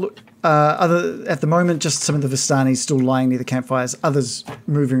Aragal other at the moment. Just some of the Vistani still lying near the campfires. Others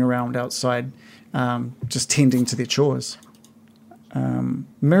moving around outside, just tending to their chores.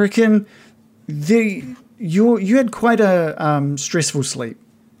 American, you had quite a stressful sleep.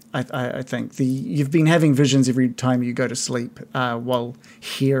 I think you've been having visions every time you go to sleep while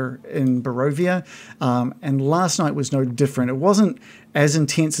here in Barovia, and last night was no different. It wasn't as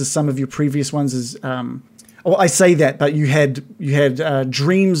intense as some of your previous ones. I say that, but you had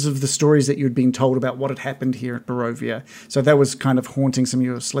dreams of the stories that you had been told about what had happened here at Barovia, so that was kind of haunting some of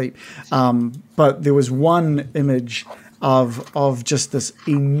your sleep. But there was one image of just this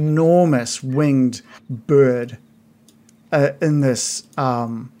enormous winged bird in this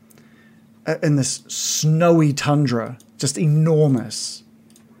snowy tundra, just enormous,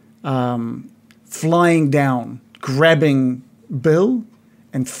 flying down, grabbing Bill,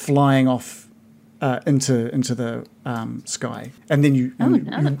 and flying off into the sky. And then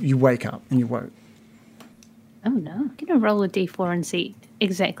you wake up and you woke. Oh no! I'm gonna roll a d4 and see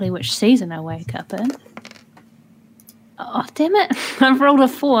exactly which season I wake up in. Oh damn it! I've rolled a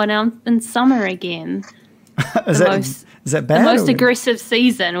 4. Now I'm in summer again. Is that bad? The most or- aggressive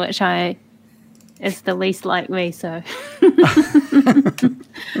season, which is the least like me. So I'm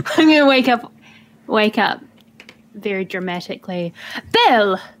gonna wake up very dramatically.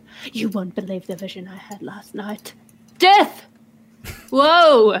 Bill, you won't believe the vision I had last night. Death!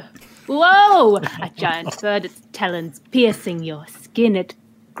 Whoa! Whoa! A giant bird, its talons piercing your skin. It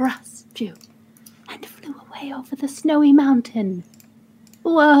grasped you and flew away over the snowy mountain.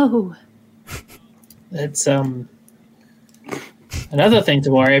 Whoa! That's another thing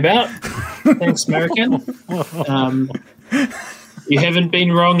to worry about. Thanks, American. You haven't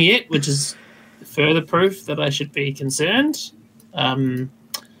been wrong yet, which is further proof that I should be concerned.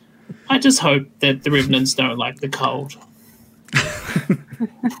 I just hope that the Revenants don't like the cold.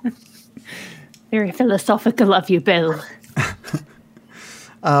 Very philosophical of you, Bill.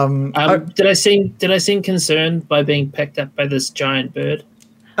 Did I seem concerned by being picked up by this giant bird?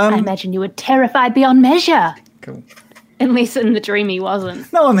 I imagine you were terrified beyond measure. Cool. Unless in the dream he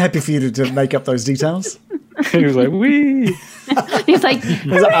wasn't. No, I'm happy for you to make up those details. He was like, wee. He's like,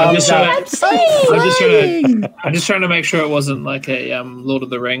 I'm just Flying! trying to make sure it wasn't like a Lord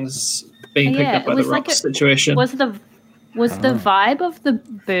of the Rings being picked Yeah, up by it the was like rocks situation. was the vibe of the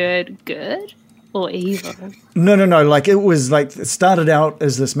bird good or evil? No. Like it was like it started out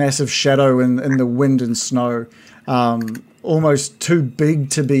as this massive shadow in the wind and snow, almost too big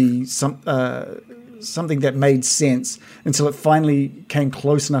to be something that made sense until it finally came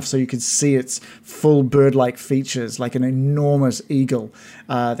close enough so you could see its full bird-like features, like an enormous eagle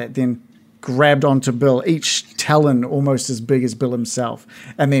that then grabbed onto Bill, each talon almost as big as Bill himself,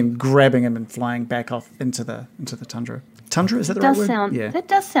 and then grabbing him and flying back off into the tundra. Tundra, is that the right word? That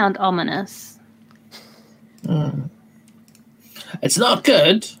does sound ominous. It's not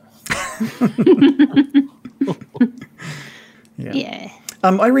good. Yeah.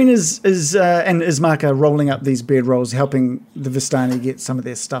 Irene is and Ismark are rolling up these bed rolls, helping the Vistani get some of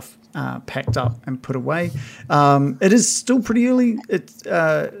their stuff packed up and put away. It is still pretty early.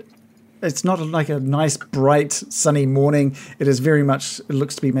 It's not like a nice, bright, sunny morning. It is very much, it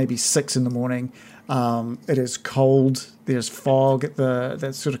looks to be maybe 6 in the morning. It is cold. There's fog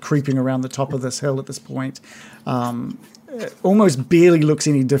that's sort of creeping around the top of this hill at this point. It almost barely looks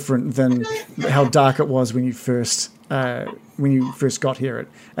any different than how dark it was when you first got here at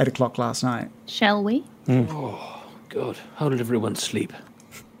 8 o'clock last night. Shall we? Oh, God. How did everyone sleep?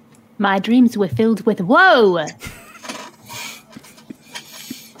 My dreams were filled with woe.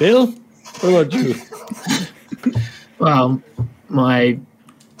 Bill? What about you? Well, my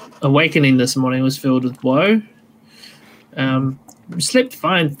awakening this morning was filled with woe. Slept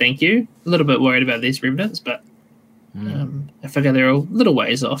fine, thank you. A little bit worried about these Revenants, but I figure they're a little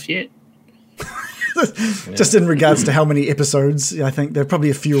ways off yet. Just in regards to how many episodes, I think they're probably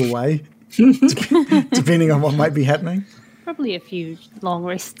a few away, depending on what might be happening. Probably a few long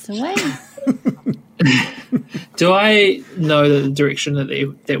rests away. Do I know that the direction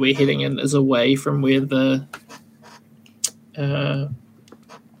that we're heading in is away from where the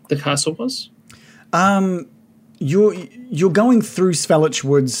castle was? You're going through Svalich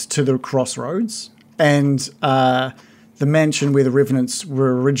Woods to the crossroads, and the mansion where the Revenants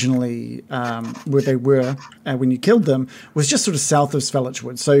were originally, where they were when you killed them, was just sort of south of Svalich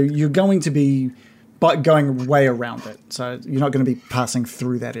Woods. So you're going to be going way around it. So you're not going to be passing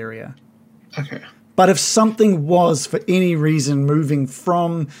through that area. Okay. But if something was, for any reason, moving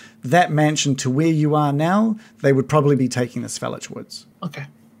from that mansion to where you are now, they would probably be taking the Svalich Woods. Okay.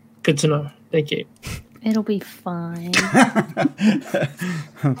 Good to know. Thank you. It'll be fine.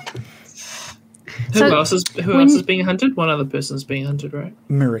 Who else is being hunted? One other person's being hunted, right?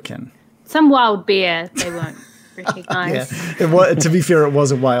 Mirakin. Some wild bear they won't recognise. Yeah. To be fair, it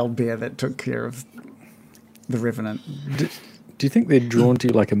was a wild bear that took care of the Revenant. Do you think they're drawn to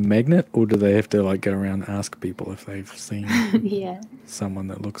you like a magnet, or do they have to like go around and ask people if they've seen Yeah. someone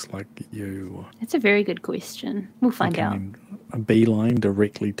that looks like you? Or That's a very good question. We'll find out. coming a beeline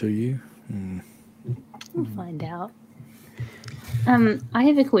directly to you? We'll find out. I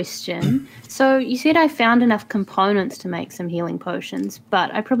have a question. So you said I found enough components to make some healing potions,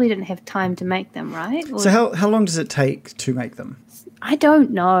 but I probably didn't have time to make them, right? Or So how long does it take to make them? I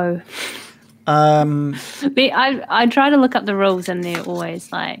don't know. I try to look up the rules and they're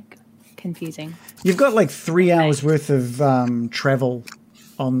always like confusing. You've got like 3 hours worth of travel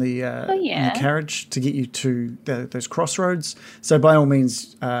on the, on the carriage to get you to those crossroads. So by all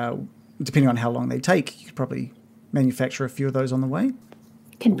means, depending on how long they take, you could probably manufacture a few of those on the way.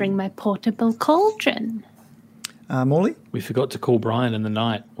 Can bring my portable cauldron. Morley? We forgot to call Brian in the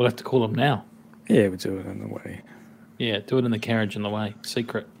night. We'll have to call him now. Yeah, we do it on the way. Yeah, do it in the carriage on the way.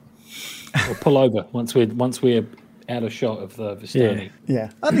 Secret. Or pull over once we're out of shot of the Vistani.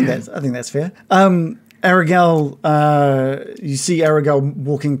 Yeah. I think that's fair. Aragel, you see Aragel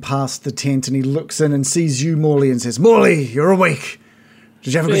walking past the tent, and he looks in and sees you, Morley, and says, "Morley, you're awake.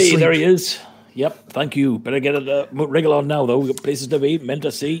 Did you have a good sleep?" There he is. Yep, thank you. Better get it wriggle on now, though. We've got places to be, men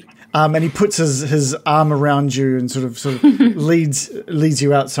to see. And he puts his arm around you and sort of leads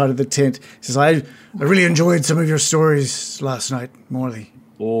you outside of the tent. He says, I really enjoyed some of your stories last night, Morley.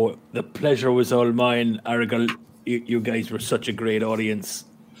 Oh, the pleasure was all mine, Aragel. You guys were such a great audience.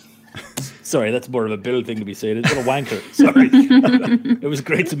 Sorry, that's more of a Bill thing to be saying. It's not a wanker. Sorry. It was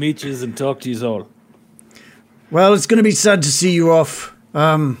great to meet you and talk to you all. Well, it's going to be sad to see you off.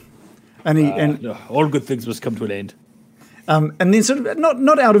 All good things must come to an end. And then sort of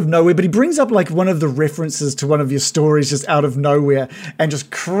not out of nowhere, but he brings up like one of the references to one of your stories just out of nowhere and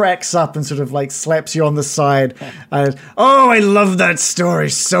just cracks up and sort of like slaps you on the side. Oh, I love that story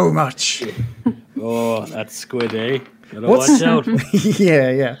so much. Oh, that's squid, eh? Gotta watch out.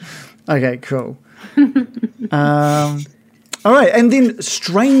 Yeah. Okay, cool. All right, and then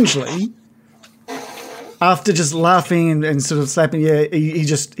strangely, after just laughing and sort of slapping, he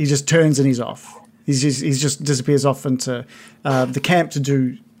just turns and he's off. He just disappears off into the camp to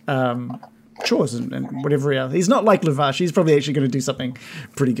do chores and whatever else. He's not like Luvash. He's probably actually going to do something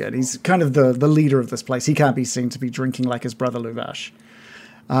pretty good. He's kind of the leader of this place. He can't be seen to be drinking like his brother Luvash.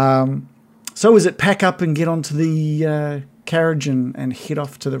 So is it pack up and get onto the carriage and head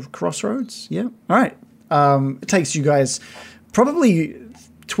off to the crossroads? Yeah. All right. It takes you guys probably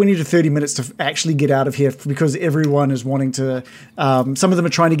 20 to 30 minutes to actually get out of here because everyone is wanting to, some of them are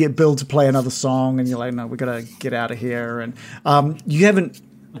trying to get Bill to play another song and you're like, no, we got to get out of here. And you haven't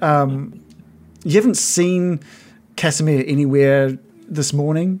seen Casimir anywhere this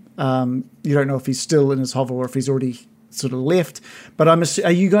morning. You don't know if he's still in his hovel or if he's already sort of left, but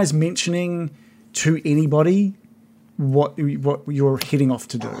are you guys mentioning to anybody what you're heading off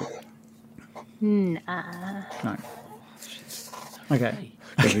to do? Nah. No. Okay.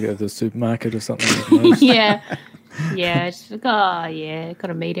 Got to go to the supermarket or something. Yeah. Just got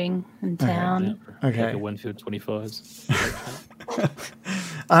a meeting in town. Okay. Like a Winfield 25s.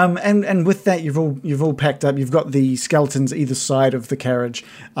 And with that, you've all packed up. You've got the skeletons either side of the carriage,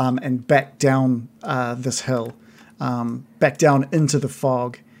 and back down this hill, back down into the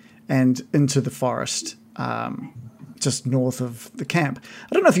fog, and into the forest, just north of the camp.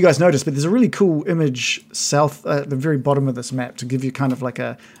 I don't know if you guys noticed, but there's a really cool image south at the very bottom of this map to give you kind of like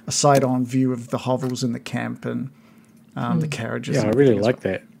a side-on view of the hovels in the camp and the carriages. Yeah, I really like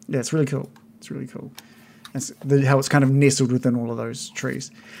that. Yeah, it's really cool. It's really cool. How it's kind of nestled within all of those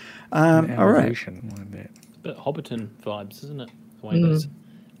trees. All right. Like that. It's a bit Hobbiton vibes, isn't it? The way those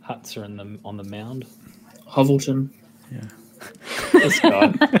huts are on the mound. Hovelton. Yeah. This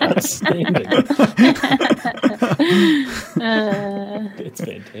guy, outstanding. It's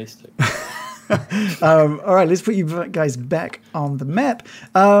fantastic. All right, let's put you guys back on the map.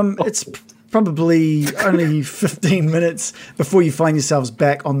 It's probably only 15 minutes before you find yourselves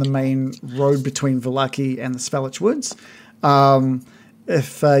back on the main road between Vallaki and the Svalich Woods.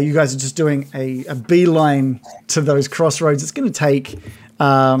 If you guys are just doing a beeline to those crossroads, it's going to take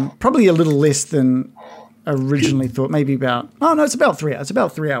probably a little less than originally thought. Maybe it's about 3 hours. It's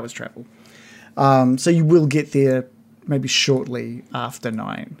about 3 hours travel. So you will get there maybe shortly after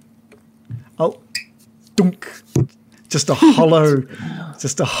 9. Oh, dunk. Just a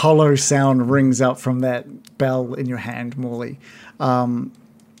hollow sound rings out from that bell in your hand, Morley. Are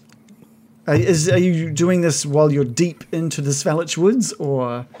you doing this while you're deep into the Svalich Woods,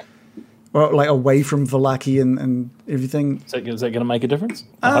 or like away from Vallaki and everything? Is that going to make a difference?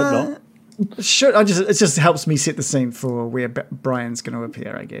 I hope not. Sure. It just helps me set the scene for where Brian's going to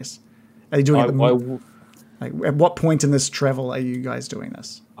appear, I guess. Are you doing it at what point in this travel are you guys doing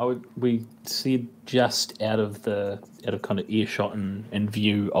this? We said just out of kind of earshot and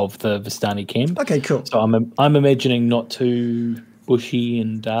view of the Vistani camp. Okay, cool. So I'm imagining not too bushy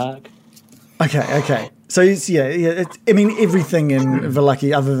and dark. Okay. So it's, I mean, everything in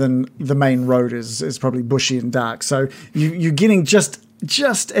Vallaki other than the main road is probably bushy and dark. So you're getting just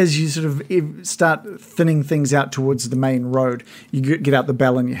as you sort of start thinning things out towards the main road, you get out the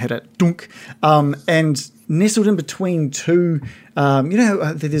bell and you hit it, dunk, and nestled in between two,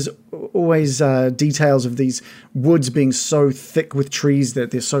 there's always details of these woods being so thick with trees that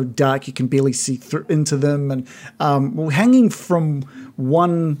they're so dark you can barely see into them, and hanging from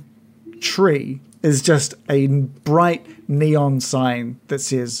one tree is just a bright neon sign that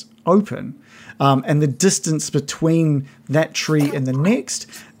says open. And the distance between that tree and the next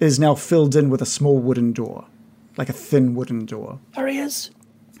is now filled in with a small wooden door, like a thin wooden door. There he is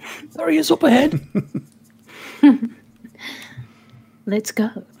up ahead. Let's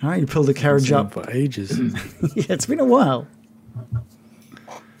go. All right, you pull the carriage up. For ages. Yeah, it's been a while.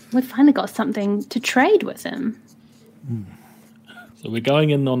 We've finally got something to trade with him. So we're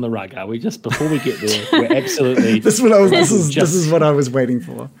going in on the rug, are we? Just before we get there, we're absolutely... This is what I was waiting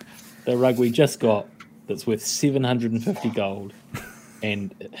for. The rug we just got that's worth 750 gold,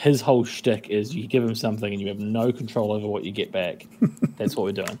 and his whole shtick is you give him something and you have no control over what you get back. That's what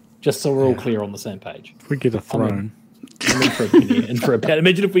we're doing. Just so we're all clear on the same page. If we get a throne. I'm in for a penny and for a pound.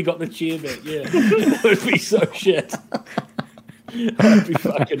 Imagine if we got the chair back. Yeah, that would be so shit. That would be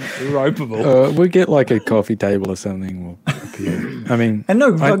fucking ropeable. We'll get like a coffee table or something. We'll appear. I mean, and no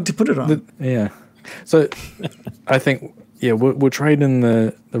rug to put it on. Yeah. So I think we'll trade in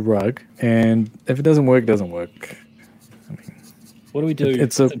the rug, and if it doesn't work, it doesn't work. I mean, what do we do?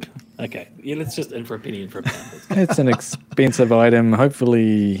 Okay. Yeah, let's just in for a penny and for a pound. It's an expensive item.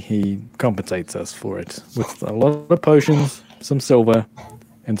 Hopefully he compensates us for it with a lot of potions, some silver,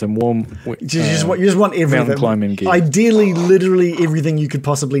 and some warm you just want everything. Mountain climbing gear. Ideally, literally everything you could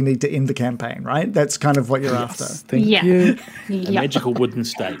possibly need to end the campaign, right? That's kind of what you're after. Thank you. A magical wooden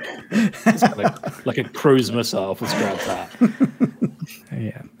stake. It's like a cruise missile for Stroud's Heart.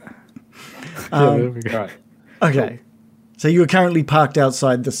 Yeah. There we go. Right. Okay. So you are currently parked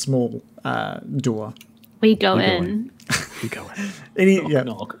outside the small door. We go in. You go in.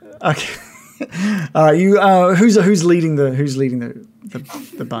 Knock. Okay. All right. You. Who's leading the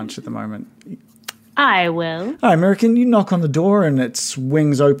bunch at the moment? I will. All right, American. You knock on the door and it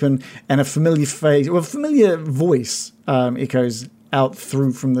swings open, and a familiar voice echoes out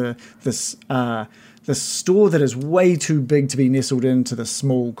through from the store that is way too big to be nestled into the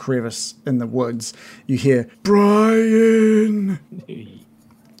small crevice in the woods. You hear, Brian!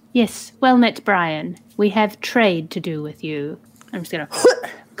 Yes, well met, Brian. We have trade to do with you. I'm just going to...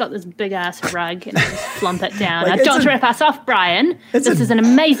 got this big-ass rug and just flump it down. Now, don't rip us off, Brian. This is an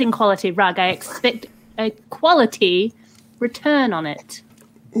amazing quality rug. I expect a quality return on it.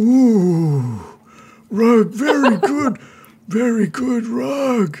 Ooh, rug, very good. Very good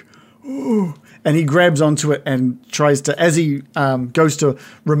rug. Ooh. And he grabs onto it and tries to, as he goes to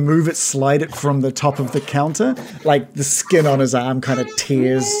remove it, slide it from the top of the counter, like the skin on his arm kind of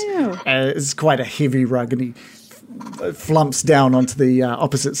tears. It's quite a heavy rug, and he flumps down onto the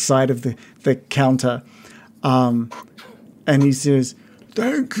opposite side of the counter. And he says,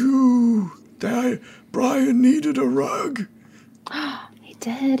 "Thank you. Brian needed a rug." He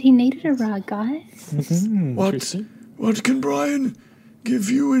did. He needed a rug, guys. Mm-hmm. What can Brian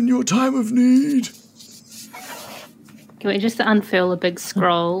give you in your time of need? Can we just unfurl a big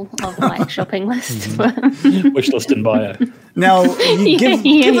scroll of like shopping list? Wish list and bio. Now, you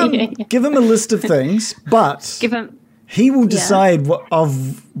give him a list of things, but he will decide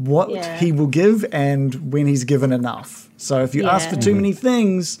what he will give and when he's given enough. So if you ask for too many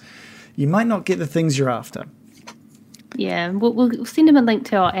things, you might not get the things you're after. Yeah, we'll send him a link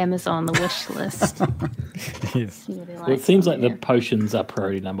to our Amazon, the wish list. Yes. See what he Well, it likes seems on like the there. potions are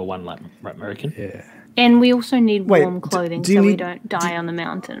priority number one, like right, American. Yeah. And we also need Wait, warm clothing do you so we need- don't die on the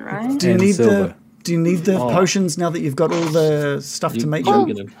mountain, right? Do you And need silver. the Oh. potions now that you've got all the stuff to make You're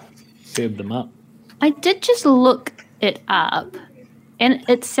them? going to herb them up. I did just look it up, and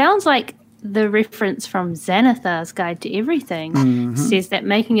it sounds like the reference from Xanathar's Guide to Everything Mm-hmm. says that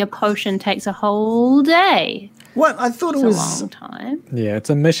making a potion takes a whole day. What? I thought it It's a was. long time. Yeah, it's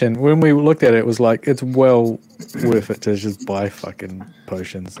a mission. When we looked at it, it was like, it's well worth it to just buy fucking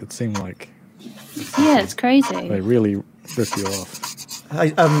potions. It seemed like Yeah, it's crazy. they really rip you off.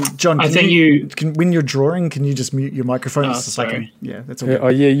 Hey, John, I can think you- when you're drawing, can you just mute your microphone? Oh, It's just like a- sorry. yeah, that's all. Yeah, good. oh,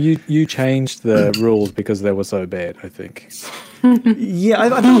 yeah, you changed the rules because they were so bad, I think. Yeah,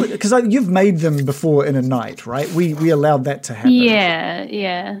 I don't because you've made them before in a night, right? We allowed that to happen.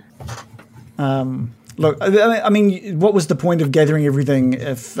 Yeah. Look, I mean, what was the point of gathering everything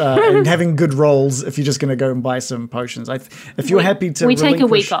if and having good rolls if you're just going to go and buy some potions? If you're happy to, we take a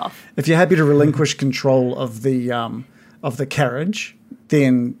relinquish- week off. If you're happy to relinquish control of the carriage,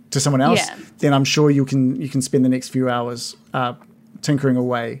 then to someone else, Yeah. then I'm sure you can spend the next few hours tinkering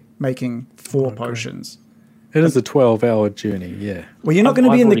away, making 4 potions. It is a 12-hour journey, yeah. Well, you're not going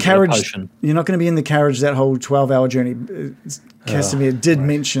to I've be in the already got a carriage. potion. You're not going to be in the carriage that whole 12-hour journey. Casimir did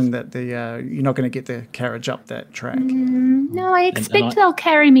mention that you're not going to get the carriage up that track. No, I expect I- they'll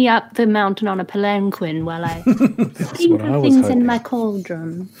carry me up the mountain on a palanquin while I think what I of was things in hoping. my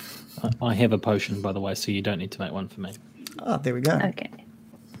cauldron. I have a potion, by the way, so you don't need to make one for me. Oh, there we go.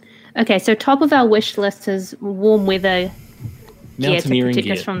 Okay, so top of our wish list is warm weather gear to Mountaineering protect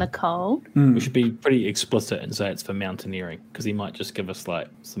gear. us from the cold. We should be pretty explicit and say it's for mountaineering, because he might just give us like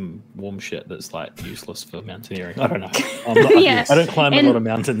some warm shit that's like useless for mountaineering. I don't know. I'm not, Yeah. I don't climb And- a lot of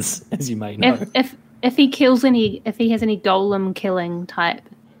mountains, as you may know. If he kills if he has any golem killing type,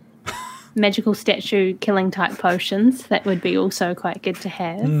 magical statue killing type potions, that would be also quite good to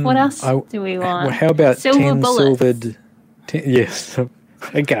have. What else do we want? Well, how about Silver 10 bullets. silvered... yes,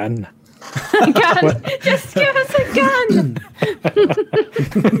 a gun. Gun. Just give us a gun.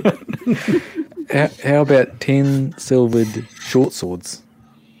 How about 10 silvered short swords?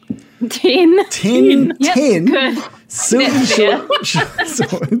 10. 10 Yep, 10 good. silver That's fair. short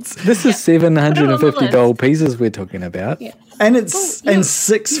swords. This is 750 list. gold pieces we're talking about. Yeah. And it's and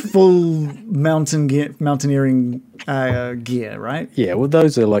 6 full mountaineering gear, right? Yeah, well,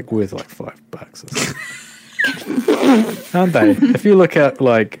 those are like worth like $5 or something. Aren't they? If you look at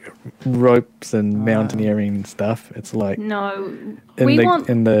like ropes and mountaineering stuff, it's like No, in we the want.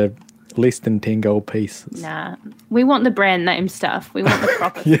 in the less than 10 gold pieces. Nah, we want the brand name stuff. We want the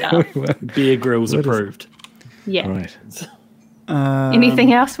proper stuff. Beer Grylls What is- approved. Yeah. Right.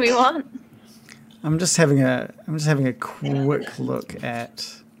 Anything else we want? I'm just having a quick look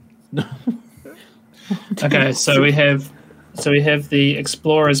at Okay, so we have the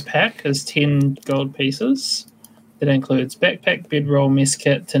Explorer's Pack as 10 gold pieces. It includes backpack, bedroll, mess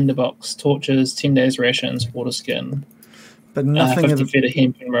kit, tinderbox, torches, 10 days rations, water skin, but nothing 50 of feet of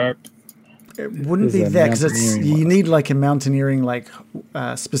hemp and rope. it wouldn't There's be a that because mountaineering you one. need like a mountaineering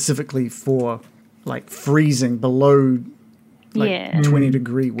specifically for like freezing below like Yeah.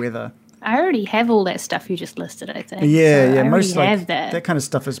 20-degree weather. I already have all that stuff you just listed, I think. Yeah, So yeah. I Most already like have that. kind of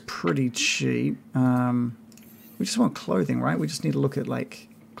stuff is pretty cheap. We just want clothing, right? We just need to look at like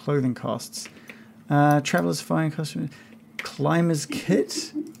clothing costs. Traveler's fine costume, climber's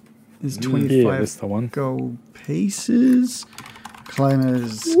kit is 25 Yeah, that's the one. gold pieces.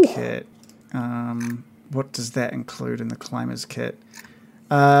 Climber's kit. What does that include in the climber's kit?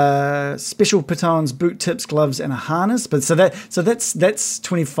 Special pitons, boot tips, gloves, and a harness. But so that's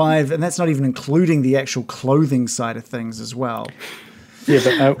 25, and that's not even including the actual clothing side of things as well.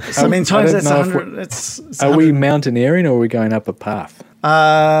 Yeah, but So I mean, times that's don't know if 100. It's Are we mountaineering or are we going up a path?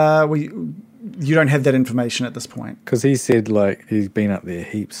 you don't have that information at this point. Because he said like he's been up there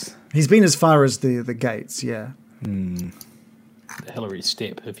heaps. He's been as far as the gates. Yeah. The Hillary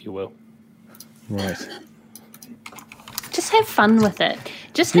step, if you will. Right. Just have fun with it.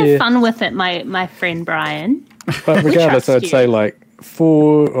 Just have Yeah. fun with it, my friend Brian. But regardless, trust I'd you. say like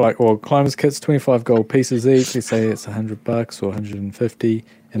climbers kits, 25 gold pieces each. Let's say it's $100 or 150,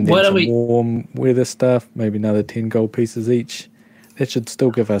 and Why then don't some we- warm weather stuff, maybe another 10 gold pieces each. That should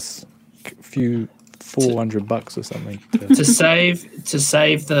still give us a few $400 or something. to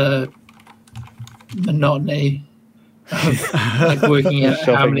save the monotony of like working out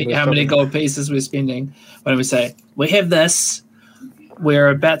how many gold pieces we're spending. When we say we have this, we're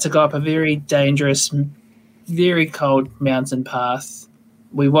about to go up a very dangerous, very cold mountain path.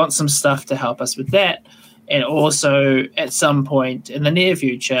 we want some stuff to help us with that. And also, at some point in the near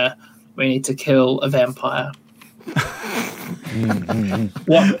future, we need to kill a vampire.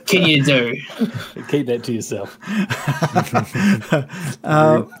 What can you do? Keep that to yourself.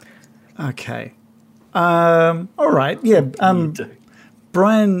 Okay. All right. Yeah.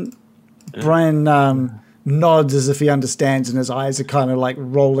 Brian nods as if he understands, and his eyes are kind of like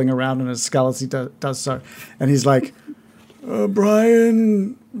rolling around in his skull as he does so. And he's like,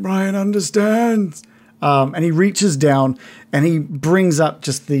 Brian understands. And he reaches down and he brings up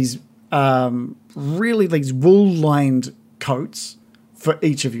just these really these wool-lined coats for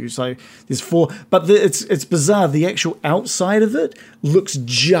each of you. So there's 4, but it's bizarre. The actual outside of it looks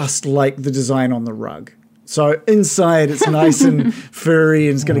just like the design on the rug. So inside it's nice and furry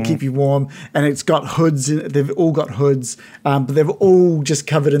and it's going to keep you warm, and it's got hoods. They've all got hoods, but they've all just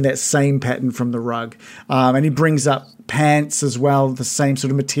covered in that same pattern from the rug. And he brings up pants as well, the same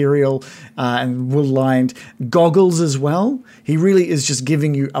sort of material and wool-lined goggles as well. He really is just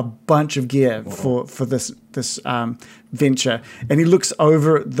giving you a bunch of gear for this venture. And he looks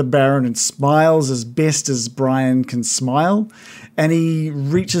over at the Baron and smiles as best as Brian can smile. And he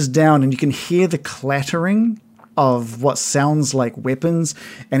reaches down and you can hear the clattering of what sounds like weapons.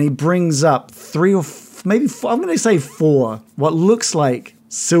 And he brings up 3 or maybe 4, I'm going to say 4, what looks like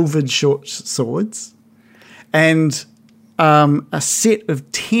silvered short swords. And a set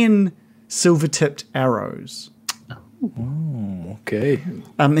of 10 silver-tipped arrows. Oh, okay.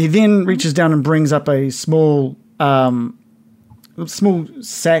 He then reaches down and brings up a small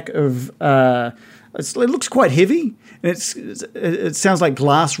sack of. It looks quite heavy, and it sounds like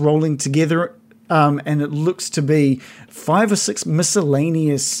glass rolling together, and it looks to be 5 or 6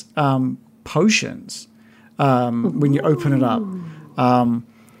 miscellaneous potions. When you open it up,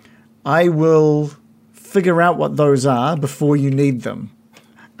 I will figure out what those are before you need them.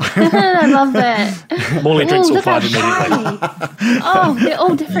 I love that. Morley drinks all 5 shiny. immediately. Oh, they're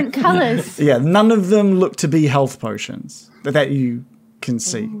all different colours. Yeah, none of them look to be health potions that you can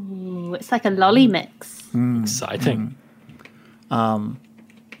see. Ooh, it's like a lolly mix. Exciting. So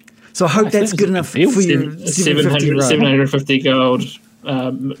I hope that's good enough for you. 750 gold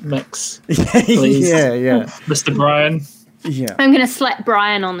mix. Please. Yeah. Mr. Brian. Yeah. I'm going to slap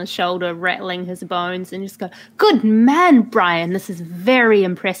Brian on the shoulder, rattling his bones, and just go, "Good man, Brian. This is very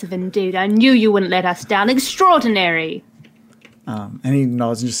impressive indeed. I knew you wouldn't let us down. Extraordinary." And he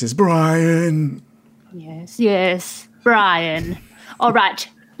nods and just says, "Brian." Yes, Brian. All right,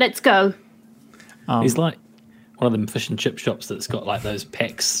 let's go. He's like one of them fish and chip shops that's got like those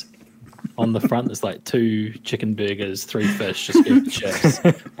packs on the front. There's like 2 chicken burgers, 3 fish, just give chips,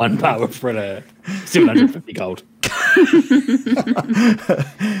 1 power fritter, 750 gold.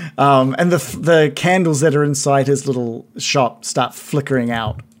 And the candles that are inside his little shop start flickering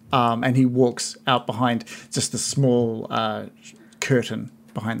out, and he walks out behind just a small curtain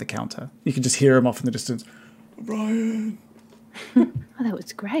behind the counter. You can just hear him off in the distance. Brian. Oh, that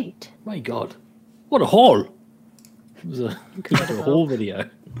was great. My God, what a haul! It was a haul video.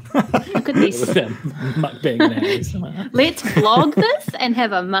 Look at this. With them mukbang and hands. Let's vlog this and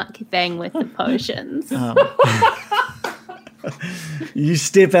have a mukbang with the potions. You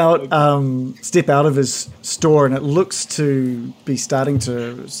step out of his store, and it looks to be starting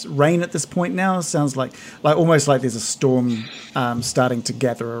to rain at this point now. It sounds like almost like there's a storm starting to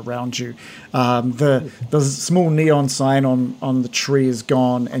gather around you. The small neon sign on the tree is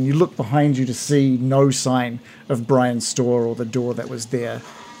gone, and you look behind you to see no sign of Brian's store or the door that was there.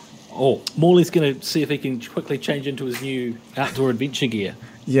 Oh, Morley's going to see if he can quickly change into his new outdoor adventure gear.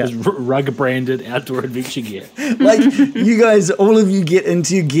 Yeah. His rug-branded outdoor adventure gear. Like, you guys, all of you get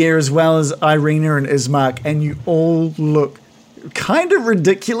into your gear as well as Irina and Ismark, and you all look kind of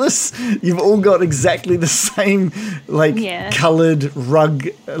ridiculous. You've all got exactly the same, coloured rug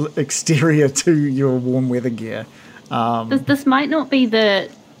exterior to your warm weather gear. This might not be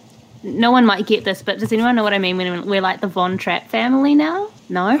no one might get this, but does anyone know what I mean when we're like the Von Trapp family now?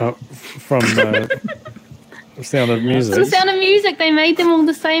 No? From Sound of Music. From Sound of Music, they made them all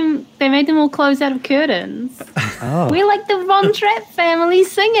the same. They made them all close out of curtains. Oh. We're like the Von Trapp family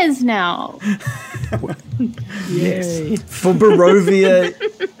singers now. Yes. For Barovia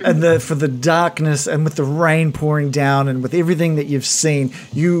and for the darkness and with the rain pouring down and with everything that you've seen,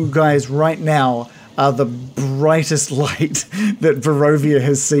 you guys right now are the brightest light that Barovia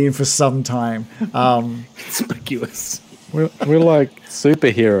has seen for some time. Conspicuous. We're like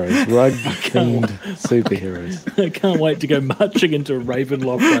superheroes, rug-themed superheroes. I can't wait to go marching into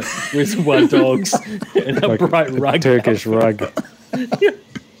Ravenloft with Reservoir Dogs and a bright rug. Turkish rug.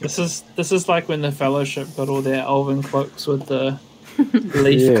 This is like when the Fellowship got all their elven cloaks with the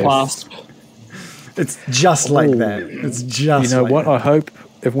Leaf Yes. clasp. It's just like that. It's just You know like what? that. I hope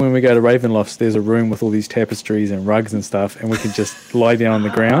if when we go to Ravenlofts, there's a room with all these tapestries and rugs and stuff, and we can just lie down on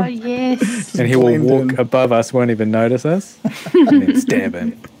the Oh, ground, yes. and he will blend walk in. above us, won't even notice us, and then stab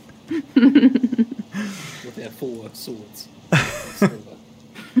him. With their 4 swords.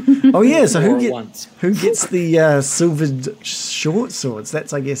 Oh yeah, so Four who at once. gets the silvered short swords?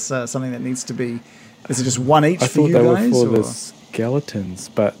 That's, I guess, something that needs to be. Is it just one each I for thought you they were guys? for or? the skeletons,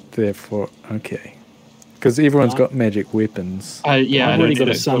 but they're for okay. Because everyone's got magic weapons. I I've don't already got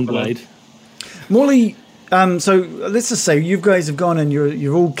need a sunblade. Morley, so let's just say you guys have gone and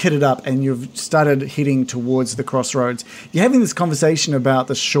you're all kitted up and you've started heading towards the crossroads. You're having this conversation about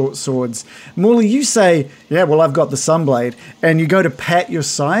the short swords. Morley, you say, "Yeah, well, I've got the sunblade," and you go to pat your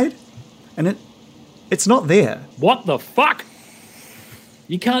side, and it's not there. What the fuck?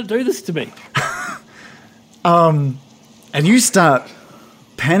 You can't do this to me. And you start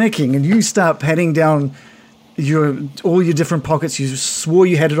panicking and you start patting down all your different pockets. You swore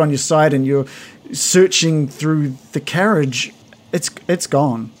you had it on your side and you're searching through the carriage. It's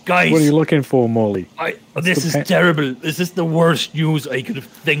gone. Guys, What are you looking for, Morley? this is terrible. This is the worst news I could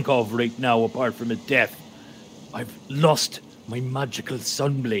think of right now, apart from his death. I've lost my magical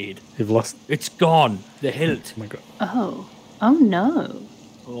sunblade. You've lost. It's gone. The hilt. Oh my god. Oh. Oh, no.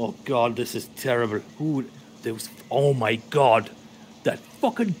 Oh God, this is terrible. Ooh, oh my God, that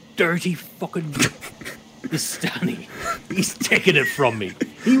fucking dirty fucking Vistani. He's taking it from me.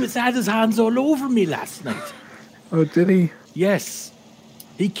 He had his hands all over me last night. Oh, did he? Yes.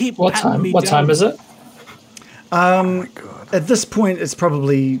 He keep What patting time? me What down. time is it? At this point, it's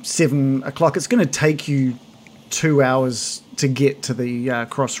probably 7 o'clock. It's going to take you 2 hours to get to the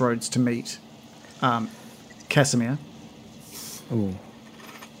crossroads to meet Casimir. Oh,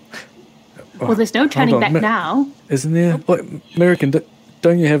 Well, there's no turning on, back now. isn't there? Like, American,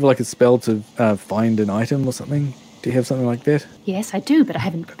 don't you have like a spell to find an item or something? Do you have something like that? Yes, I do, but I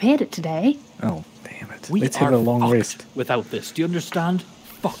haven't prepared it today. Oh, damn it. We Let's are have a long fucked rest. without this. Do you understand?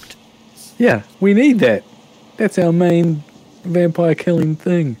 Fucked. Yeah, we need that. That's our main vampire killing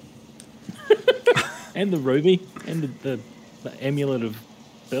thing. And the ruby. And the amulet of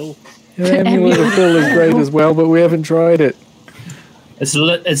Bill. Yeah, the amulet of Bill is great as well, but we haven't tried it. It's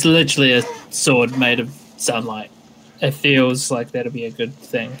literally a sword made of sunlight. It feels like that'd be a good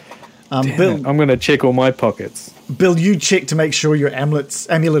thing. Bill, I'm going to check all my pockets. Bill, you check to make sure your amulet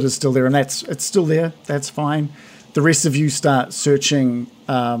is still there, and it's still there. That's fine. The rest of you start searching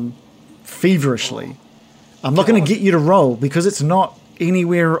feverishly. I'm not going to get you to roll because it's not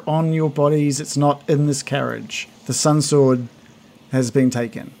anywhere on your bodies. It's not in this carriage. The sun sword has been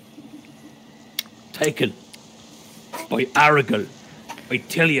taken. Taken by Aragal. I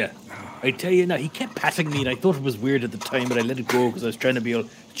tell you now, he kept patting me and I thought it was weird at the time, but I let it go because I was trying to be all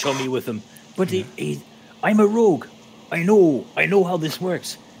chummy with him. But I'm a rogue. I know how this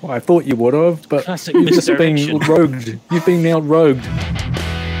works. Well, I thought you would have, but Classic you've just been misdirection. rogued. You've been out-rogued.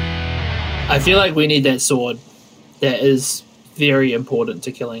 I feel like we need that sword. That is very important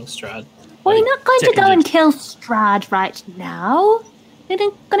to killing Strahd. Well, you're not going to go and Seconded. kill Strahd right now. We're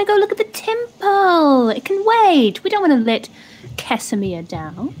going to go look at the temple. It can wait. We don't want to let Casimir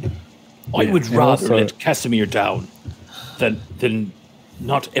down. I would and rather also- let Casimir down than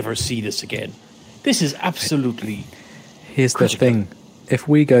not ever see this again. This is absolutely... Here's the Critical. thing. If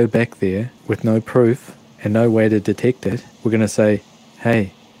we go back there with no proof and no way to detect it, we're going to say,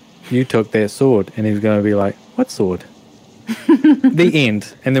 hey, you took that sword. And he's going to be like, what sword? The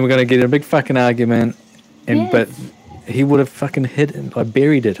end. And then we're going to get in a big fucking argument. And Yes. But he would have fucking hidden, like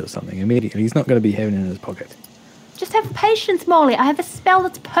buried it or something immediately. He's not going to be having it in his pocket. Just have patience, Molly. I have a spell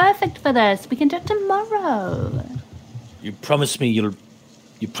that's perfect for this. We can do it tomorrow. You promise me you'll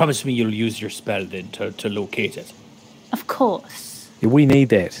use your spell then to locate it. Of course. Yeah, we need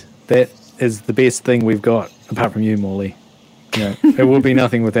that. That is the best thing we've got, apart from you, Morley. You know, it would be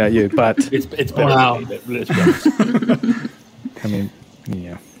nothing without you, but, It's better Wow. than me, but let's be honest. I mean,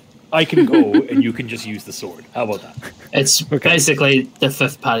 yeah. I can go and you can just use the sword. How about that? It's basically the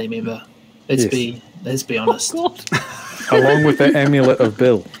fifth party member. Let's Yes. be honest. Along with the amulet of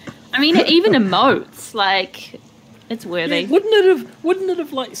Bill. I mean, it even emotes. Like, it's worthy. Wouldn't it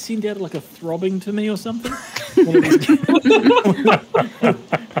have like seemed out like a throbbing to me or something?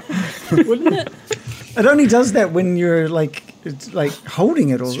 Wouldn't it? It only does that when you're like holding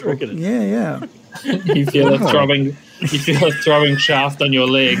it or Stroking it. yeah. You feel a throbbing shaft on your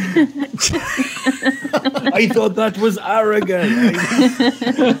leg. I thought that was arrogant.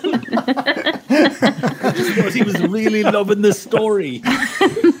 I just thought he was really loving the story.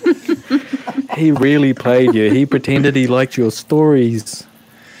 He really played you. He pretended he liked your stories.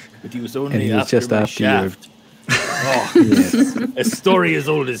 But he was And only he was after just my after you. shaft. Oh, a story as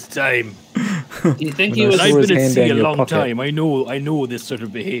old as time. Do you think he When I was? saw I've his been at hand sea down a your long pocket. time. I know this sort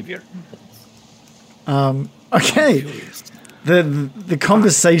of behavior. Okay. The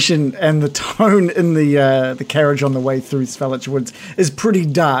conversation and the tone in the carriage on the way through Svalich Woods is pretty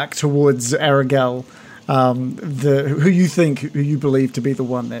dark towards Aragel, who you believe to be the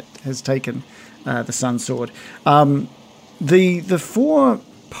one that has taken the Sun Sword. The 4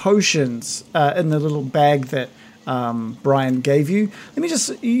 potions in the little bag that Brian gave you. Let me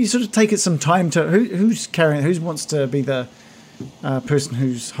you sort of take it some time to who's carrying. Who wants to be the person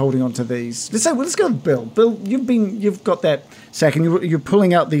who's holding on to these? Let's go with Bill. Bill, you've got that sack, and you're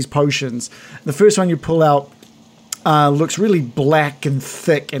pulling out these potions. The first one you pull out looks really black and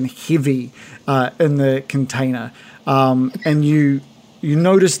thick and heavy in the container, and you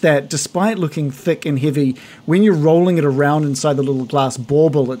notice that despite looking thick and heavy, when you're rolling it around inside the little glass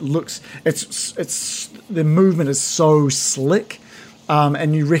bauble, it's the movement is so slick,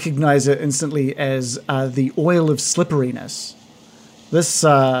 and you recognize it instantly as the oil of slipperiness. This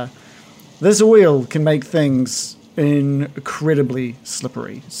oil can make things incredibly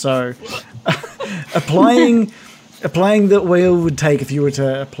slippery. So applying the oil would take, if you were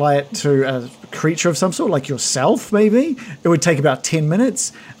to apply it to a creature of some sort, like yourself, maybe, it would take about 10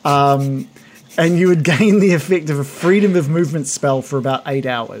 minutes. And you would gain the effect of a freedom of movement spell for about 8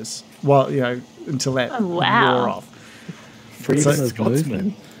 hours, until that wore off. Freedom So- of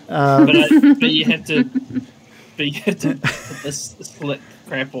movement. But you have to put this slick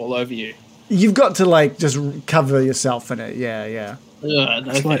crap all over you. You've got to just cover yourself in it. Yeah. Ugh,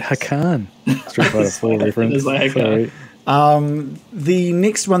 no It's like thanks. Hakan. Street Fighter 4 reference. It's like Hakan. Sorry. The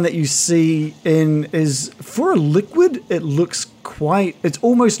next one that you see is for a liquid. It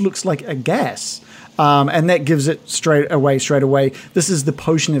almost looks like a gas, and that gives it straight away. This is the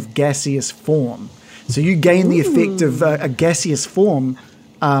potion of gaseous form. So you gain the effect of a gaseous form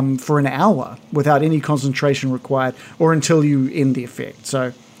for an hour without any concentration required, or until you end the effect.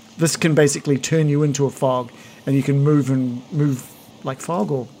 So this can basically turn you into a fog, and you can move like fog,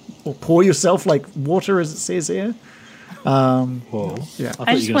 or pour yourself like water, as it says here. Whoa. Yeah. I thought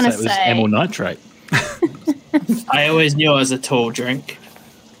I you just were going wanna to say it was say- amyl nitrate. I always knew it was a tall drink.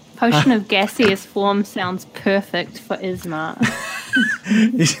 Potion of gaseous form sounds perfect for Ismar.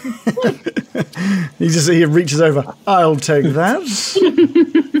 He reaches over. I'll take that.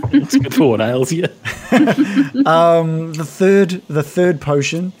 It's good for what ails you. The third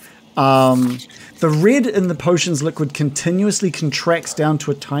potion. The red in the potion's liquid continuously contracts down to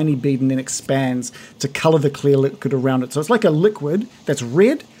a tiny bead and then expands to color the clear liquid around it. So it's like a liquid that's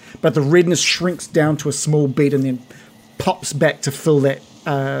red, but the redness shrinks down to a small bead and then pops back to fill that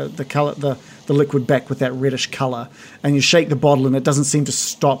the liquid back with that reddish color. And you shake the bottle and it doesn't seem to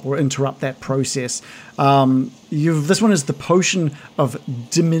stop or interrupt that process. This one is the potion of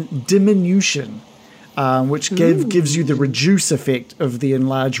diminution, which gives you the reduce effect of the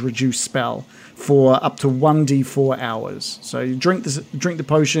enlarge reduce spell for up to 1d4 hours. So you drink the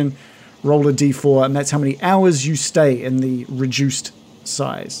potion, roll a d4, and that's how many hours you stay in the reduced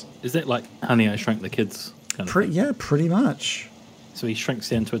size. Is that like Honey, I Shrunk the Kids kind of thing? Yeah, pretty much. So he shrinks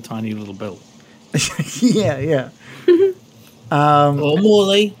down to a tiny little bill. Yeah. Or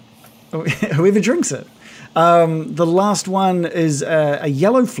Morley. Whoever drinks it. The last one is a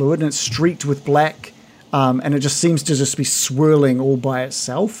yellow fluid, and it's streaked with black, and it just seems to just be swirling all by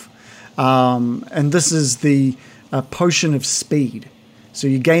itself. And this is the potion of speed. So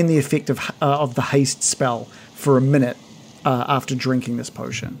you gain the effect of the haste spell for a minute after drinking this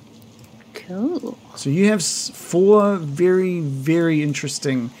potion. Cool. So you have 4 very, very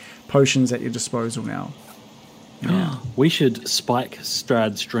interesting potions at your disposal now. We should spike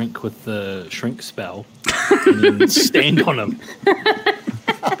Strad's drink with the shrink spell and then stand on him.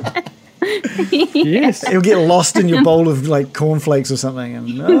 Yes. It'll get lost in your bowl of like cornflakes or something,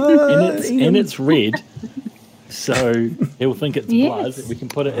 And it's red, so he'll think it's blood. Yes. We can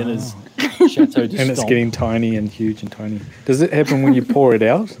put it in his chateau de And it's Stomp. getting tiny and huge and tiny. Does it happen when you pour it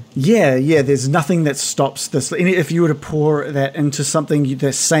out? Yeah. There's nothing that stops this. If you were to pour that into something,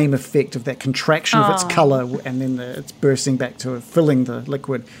 the same effect of that contraction of its color, and then it's bursting back to filling the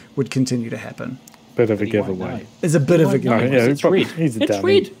liquid, would continue to happen. Bit of a He won't giveaway. know. It's a bit of a won't know. giveaway. Yeah, It's red. he's a It's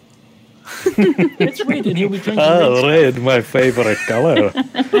dummy. red. It's red, and he'll be drinking Oh, red. red, my favorite color.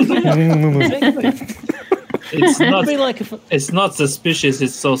 Exactly. It's not. Be like if It's not suspicious.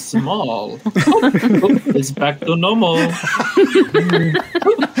 It's so small. It's back to normal.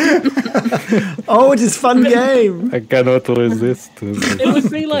 Oh, it is fun game. I cannot resist. it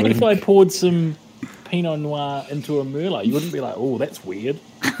would be like if I poured some Pinot Noir into a Merlot. You wouldn't be like, "Oh, that's weird."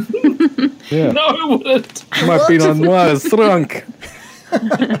 Yeah. No, it wouldn't. My Pinot Noir is shrunk.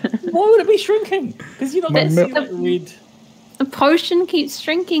 Why would it be shrinking? Because you're not My that mil- red. The potion keeps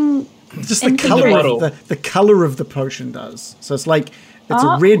shrinking. Just the Into color the of bottle. the color of the potion does. So it's like it's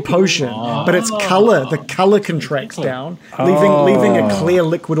a red potion, but its color, the color contracts down, leaving a clear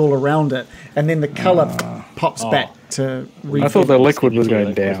liquid all around it, and then the color pops back to. I thought the liquid was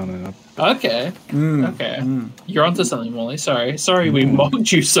going down. And up. Okay. Okay. You're onto something, Molly. Sorry, we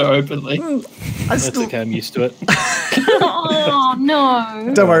mocked you so openly. I That's still, okay. I'm used to it. Oh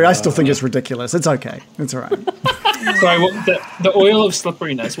no! don't worry, I still think it's ridiculous. It's okay. It's all right. Sorry, what, the oil of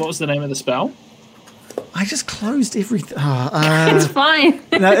slipperiness. What was the name of the spell? I just closed everything. It's fine.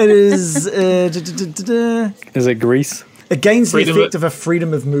 No, it is. Is it grease? It gains the Freedom effect of- of a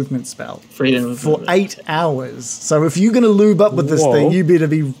freedom of movement spell Freedom of for movement. 8 hours. So if you're going to lube up with this Whoa. thing, you better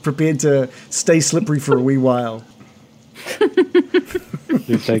be prepared to stay slippery for a wee while.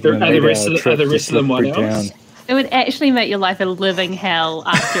 You're taking Are the rest of the rest of them 1 Slippery hour? Town. It would actually make your life a living hell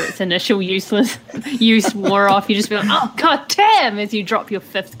after its initial use wore off. You just be like, oh god damn, as you drop your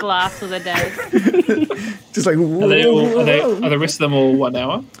 5th glass of the day. Just like, Are the rest of them all 1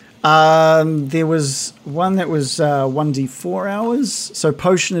 hour? there was one that was 1d4 hours. So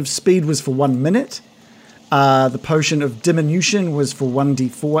potion of speed was for 1 minute. The potion of diminution was for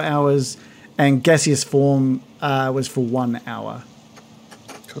 1d4 hours, and gaseous form was for 1 hour.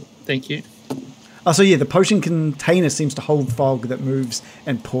 Cool. Thank you. Oh, so yeah, the potion container seems to hold fog that moves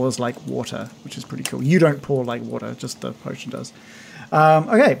and pours like water, which is pretty cool. You don't pour like water, just the potion does.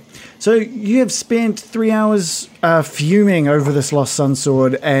 Okay, so you have spent 3 hours fuming over this Lost Sun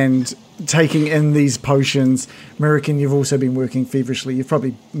Sword and taking in these potions. American, you've also been working feverishly. You've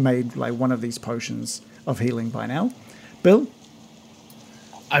probably made like one of these potions of healing by now. Bill?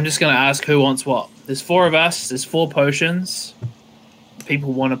 I'm just going to ask who wants what. There's 4 of us. There's 4 potions.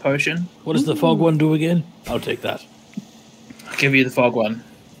 People want a potion. What does the fog one do again? I'll take that. I'll give you the fog one.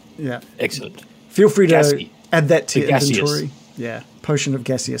 Yeah. Excellent. Feel free to Gassy. add that to The your gaseous. inventory. Yeah, potion of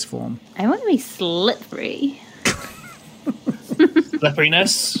gaseous form. I want to be slippery.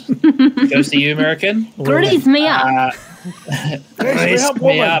 Slipperiness goes to you, American. Grease me up. Raise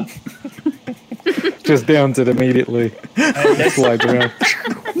me up. Just down to it immediately. Slide around.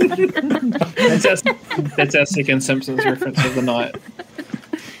 That's our second Simpsons reference of the night.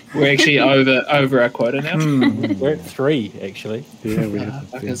 We're actually over our quota now. We're at 3, actually. Yeah, we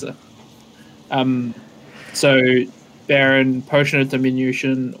Fuck is it? So, Baron, potion of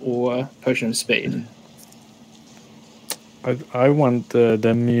diminution or potion of speed? I want the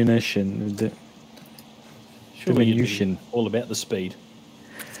munition. Surely you'd be Diminution. all about the speed.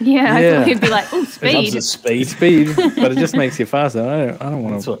 Yeah, I Yeah. thought he'd be like, oh, Loves speed. the speed. Speed, but it just makes you faster. I don't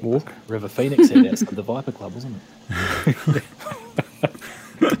want That's to what walk. River Phoenix had outside the Viper Club, wasn't it?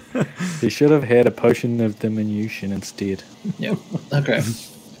 You should have had a potion of diminution instead. Yep. Okay.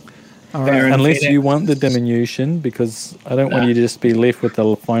 All right. Baron Unless Phoenix. you want the diminution, because I don't want Nah. you to just be left with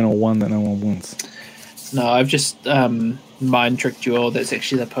the final one that no one wants. No, I've just mind tricked you all. That's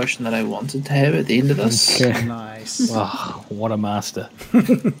actually the potion that I wanted to have at the end of this. Okay. Nice. Oh, what a master.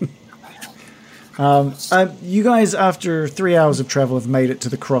 You guys, after 3 hours of travel, have made it to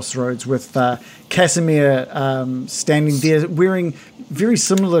the crossroads with Casimir standing there wearing very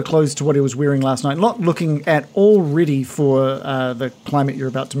similar clothes to what he was wearing last night. Not looking at all ready for the climate you're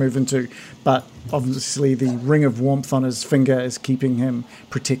about to move into, but obviously the ring of warmth on his finger is keeping him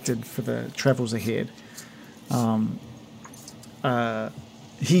protected for the travels ahead.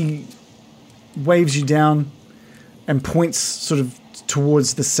 He waves you down and points sort of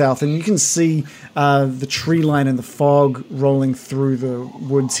towards the south, and you can see the tree line and the fog rolling through the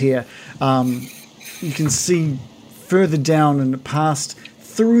woods here. You can see further down and past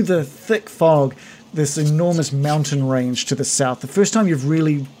through the thick fog this enormous mountain range to the south. The first time you've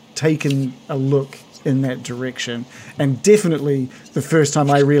really taken a look in that direction, and definitely the first time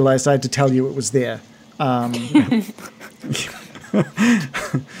I realized I had to tell you it was there.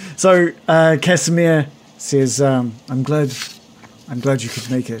 So Casimir says, I'm glad you could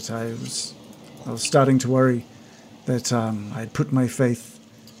make it. I was starting to worry that I had put my faith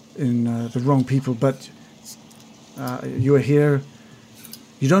in the wrong people, but you are here.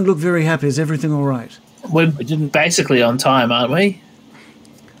 You don't look very happy. Is everything all right? We're basically on time, aren't we?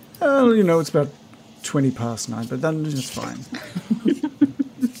 It's about 20 past 9, but then it's fine.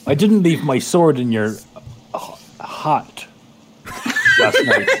 I didn't leave my sword in your hot last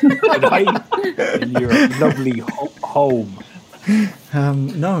night in your lovely home.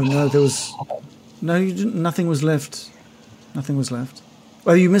 No, there was no. You didn't, nothing was left. Nothing was left.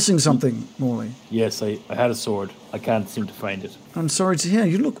 Are you missing something, Morley? Yes, I had a sword. I can't seem to find it. I'm sorry to hear.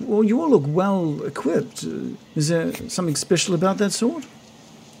 You all look well equipped. Is there something special about that sword?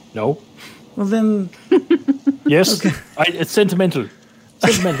 No. Well then, Yes, Okay. It's sentimental.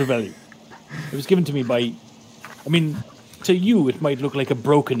 Sentimental value. It was given to me by... I mean, to you it might look like a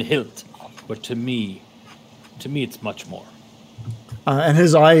broken hilt, but to me it's much more. and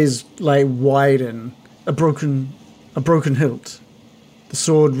his eyes like widen. A broken hilt. The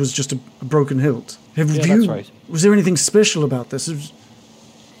sword was just a broken hilt. That's right. Was there anything special about this? It was,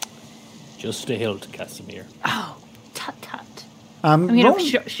 Just a hilt, Casimir. Oh, tut tut. I'm going roll,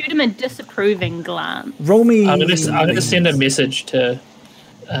 to shoot him a disapproving glance. roll me. I'm gonna send a message to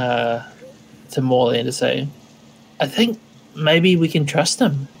Morley and to say, I think maybe we can trust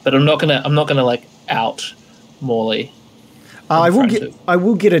him, but I'm not gonna like out Morley. I front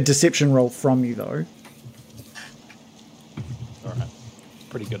will get a deception roll from you though. All right.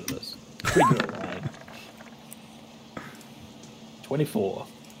 Pretty good at this. Pretty good at lying. 24.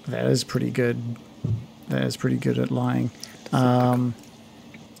 That is pretty good. That is pretty good at lying. And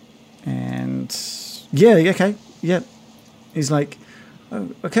yeah, okay, yeah. He's like, oh,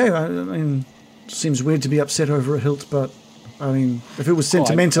 okay. I mean, seems weird to be upset over a hilt, but I mean, if it was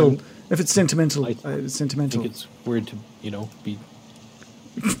sentimental, if it's sentimental, it's I sentimental. think it's weird to, be...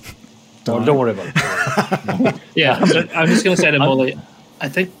 Don't worry about it. Yeah, I'm just gonna say to Morley, I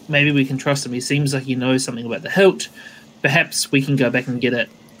think maybe we can trust him. He seems like he knows something about the hilt. Perhaps we can go back and get it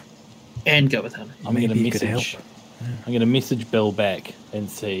and go with him. I'm going to Maybe you could message. help. I'm going to message Bill back and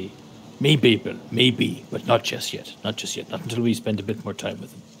say, maybe, Bill, maybe, but not just yet. Not just yet. Not until we spend a bit more time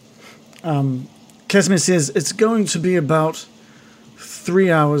with him. Casimir says it's going to be about 3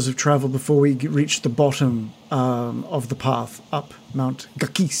 hours of travel before we reach the bottom of the path up Mount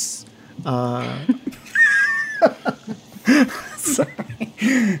Gakis.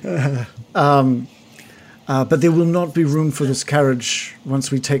 But there will not be room for this carriage once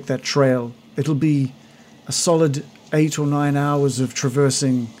we take that trail. It'll be a solid 8 or 9 hours of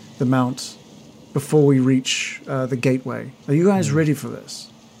traversing the mount before we reach the gateway. Are you guys ready for this?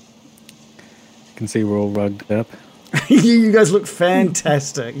 You can see we're all rugged up. You guys look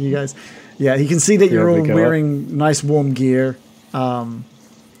fantastic. You guys, yeah, you can see that you're Yeah, all we go wearing nice warm gear.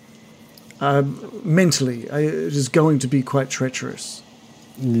 Mentally, it is going to be quite treacherous.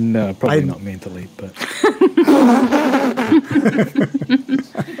 No, probably not mentally, but I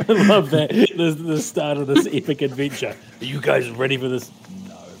love that. The start of this epic adventure. Are you guys ready for this?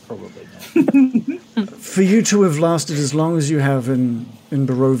 No, probably not. For you to have lasted as long as you have in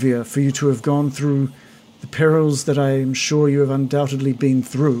Barovia, for you to have gone through the perils that I am sure you have undoubtedly been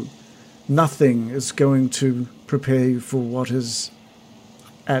through, nothing is going to prepare you for what is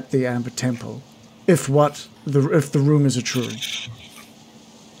at the Amber Temple. If the rumors are true.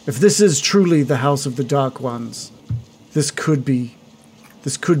 If this is truly the House of the Dark Ones, this could be.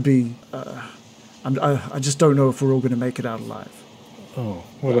 I just don't know if we're all going to make it out alive. oh,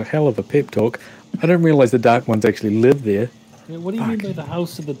 what a hell of a pep talk. I didn't realize the Dark Ones actually live there. What do you mean by the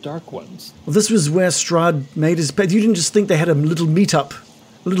House of the Dark Ones? Well, this was where Strahd made his bed. You didn't just think they had a little meetup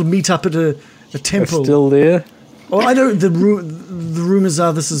at a They're temple. still there. Oh, I don't. The rumors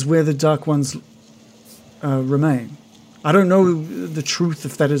are this is where the Dark Ones remain. I don't know the truth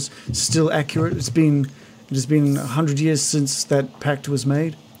if that is still accurate. It has been 100 years since that pact was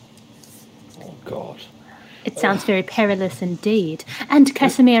made. Oh, God. It sounds very perilous indeed. And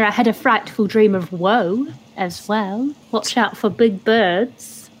Casimir, I had a frightful dream of woe as well. Watch out for big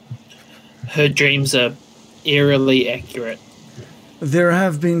birds. Her dreams are eerily accurate. There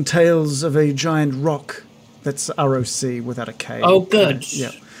have been tales of a giant rock that's ROC without a K. Oh, good. Yeah.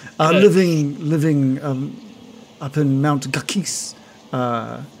 Good. Living up in Mount Gakis.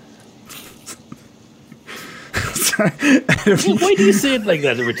 Why do you say it like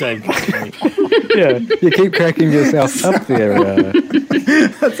that every time? Yeah, you keep cracking yourself up there. What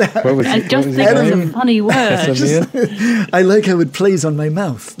was I it? just think it's a funny word. Casimir? I like how it plays on my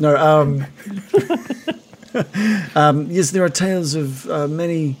mouth. No, yes, there are tales of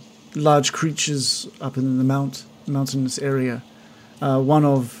many large creatures up in the mountainous area. One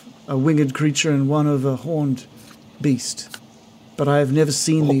of a winged creature and one of a horned beast. But I have never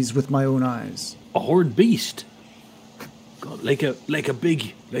seen these with my own eyes. A horned beast. God, like a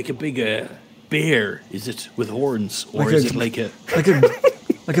big bear. Is it with horns, or Like is a- it like a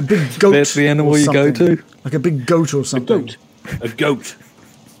Like a big goat. That's the animal or you go something. to? Like a big goat or something. goat? A goat.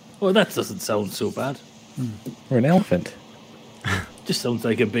 Well, that doesn't sound so bad. Or an elephant. Just sounds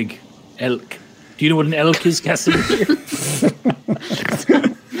like a big elk. Do you know what an elk is, Casimir?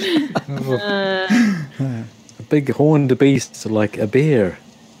 A big horned beast like a bear.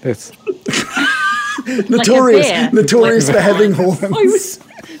 That's Notorious, bear. notorious for having horns.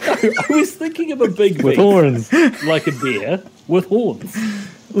 I was thinking of a big with beast, horns. like a bear with horns.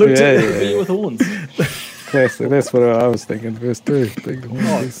 Looked Yeah, at- yeah, Bear with horns. Classic. That's what I was thinking first too. Big Oh,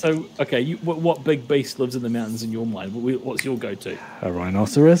 horns. so okay. What big beast lives in the mountains in your mind? What's your go-to? A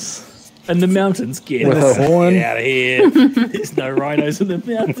rhinoceros. In the mountains, get With a horn. Get out of here. There's no rhinos in the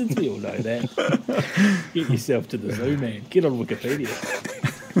mountains. We all know that. Get yourself to the zoo, man. Get on Wikipedia.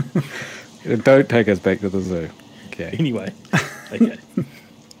 Don't take us back to the zoo. Okay. Anyway, okay.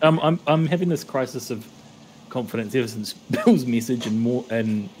 I'm having this crisis of confidence ever since Bill's message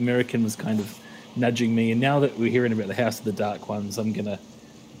and American was kind of nudging me, and now that we're hearing about the House of the Dark Ones, I'm gonna.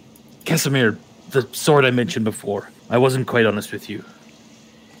 Casimir, the sword I mentioned before. I wasn't quite honest with you.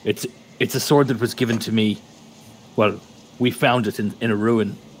 It's a sword that was given to me. Well, we found it in a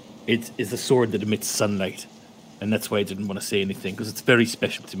ruin. It is a sword that emits sunlight, and that's why I didn't want to say anything because it's very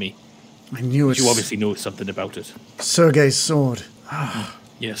special to me. I knew it. You obviously know something about it. Sergei's sword.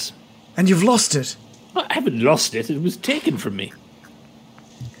 Yes. And you've lost it. I haven't lost it. It was taken from me.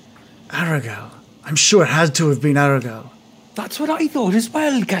 Aragel. I'm sure it had to have been Aragel. That's what I thought as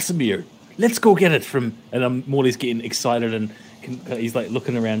well, Casimir. Let's go get it from... And Morley's getting excited and he's like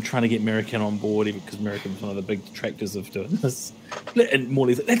looking around trying to get American on board even because American's one of the big detractors of doing this. And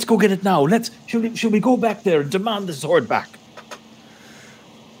Morley's like, let's go get it now. Should we go back there and demand the sword back?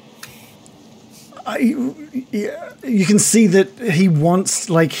 You can see that he wants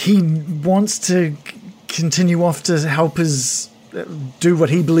to continue off to help his do what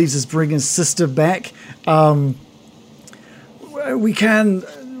he believes is bring his sister back. We can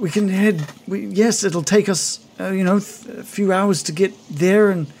head. Yes, it'll take us a few hours to get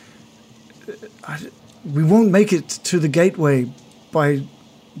there, and we won't make it to the gateway by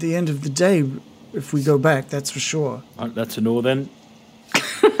the end of the day if we go back. That's for sure. That's a no then.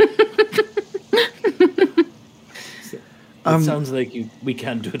 It sounds like we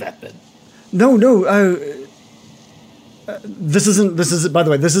can't do that then. No. This isn't. By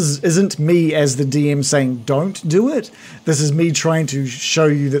the way, this isn't me as the DM saying don't do it. This is me trying to show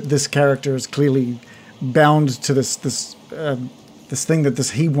you that this character is clearly bound to this thing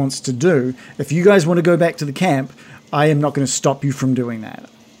that he wants to do. If you guys want to go back to the camp, I am not going to stop you from doing that.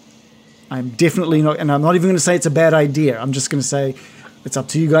 I'm definitely not, and I'm not even going to say it's a bad idea. I'm just going to say it's up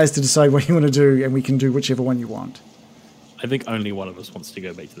to you guys to decide what you want to do, and we can do whichever one you want. I think only one of us wants to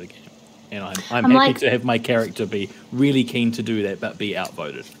go back to the camp. And I'm happy to have my character be really keen to do that, but be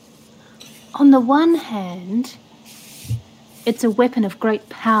outvoted. On the one hand, it's a weapon of great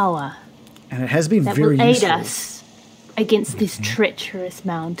power And it has been that very will aid useful. us against these treacherous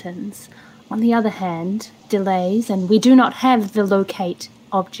mountains. On the other hand, delays, and we do not have the locate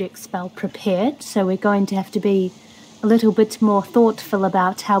object spell prepared, so we're going to have to be a little bit more thoughtful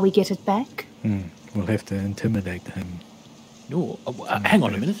about how we get it back. We'll have to intimidate him. No, hang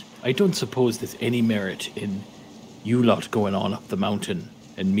on a minute. I don't suppose there's any merit in you lot going on up the mountain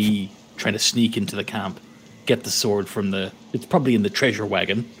and me trying to sneak into the camp, get the sword from it's probably in the treasure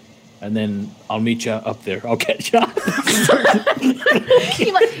wagon, and then I'll meet you up there. I'll catch you up.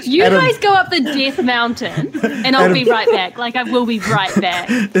 You guys go up the Death Mountain, and I'll be right back. Like, I will be right back.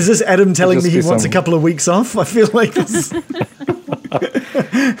 Is this Adam telling Just me he be wants a some- couple of weeks off? I feel like this.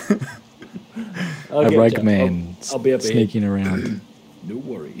 I'll A get rug you. man I'll be up ahead. sneaking around. No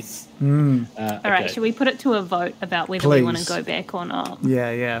worries. All right, should we put it to a vote about whether we want to Please. go back or not?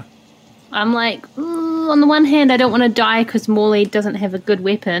 Yeah. I'm like, on the one hand, I don't want to die because Morley doesn't have a good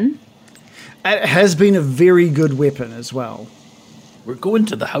weapon. It has been a very good weapon as well. We're going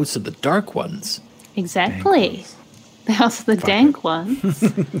to the House of the Dark Ones. Exactly. The House of the Dank Ones,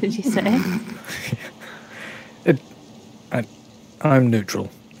 did you say? I'm neutral.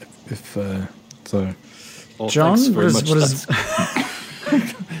 So Oh, John, thanks very what much. is-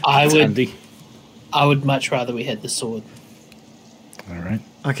 That's I would handy. I would much rather we had the sword. all right.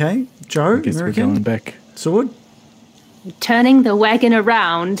 Okay, Joe, Guess we're going American back. sword. Turning the wagon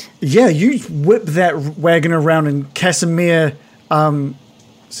around. Yeah, you whip that wagon around, and Casimir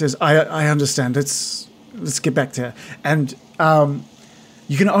says, "I understand. Let's get back there." And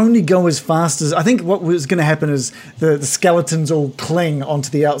you can only go as fast as... I think what was going to happen is the skeletons all cling onto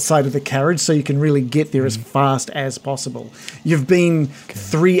the outside of the carriage, so you can really get there as fast as possible. You've been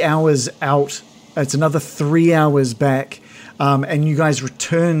 3 hours out. It's another 3 hours back, and you guys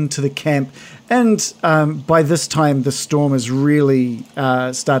return to the camp. And by this time, the storm has really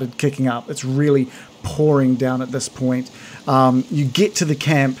started kicking up. It's really pouring down at this point. You get to the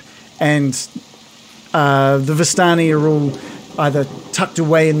camp, and the Vistani are all either tucked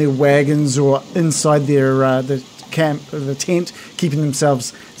away in their wagons or inside their the tent, keeping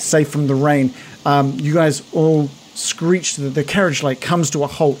themselves safe from the rain. You guys all screech. The carriage light comes to a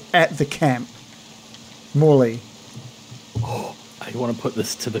halt at the camp. Morley. I want to put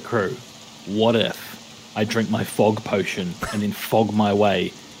this to the crew. What if I drink my fog potion and then fog my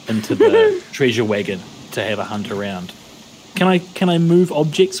way into the treasure wagon to have a hunt around? Can I move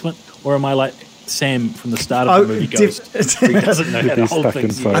objects, or am I like Sam from the start of the movie goes? He doesn't know how to hold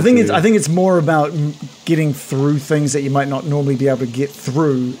things. I think it's more about getting through things that you might not normally be able to get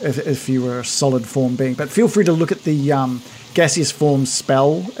through if you were a solid form being. But feel free to look at the gaseous form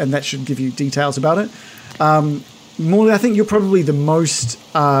spell, and that should give you details about it. Morley, I think you're probably the most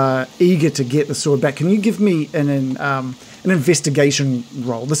eager to get the sword back. Can you give me an investigation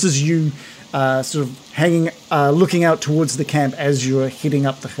roll? This is you sort of hanging, looking out towards the camp as you're heading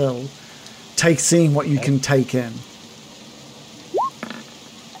up the hill, seeing what you can take in.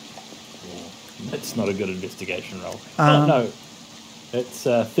 It's not a good investigation roll. No, it's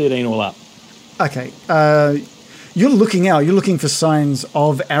 13 all up. Okay, you're looking out. You're looking for signs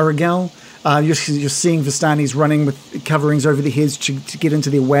of Aragel. You're seeing Vistanis running with coverings over their heads to get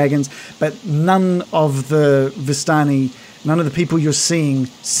into their wagons, but none of the Vistani, none of the people you're seeing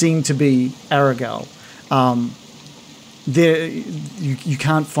seem to be Aragel. You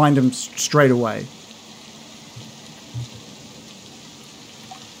can't find them straight away.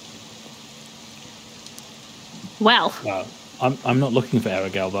 Well, I'm not looking for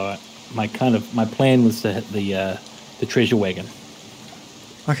Aragel though. My plan was to hit the treasure wagon.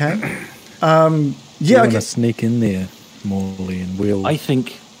 Okay. Yeah, I'm gonna sneak in there, Morley, and we'll. I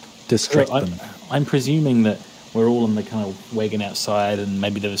think distract them. I'm presuming that we're all in the kind of wagon outside, and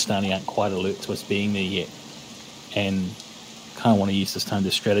maybe the Vistani aren't quite alert to us being there yet, and kind of want to use this time to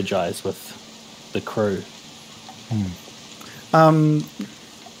strategize with the crew.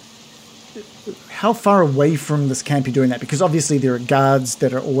 How far away from this camp are you doing that? Because obviously there are guards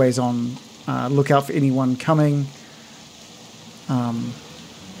that are always on lookout for anyone coming.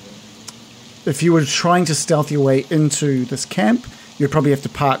 If you were trying to stealth your way into this camp, you'd probably have to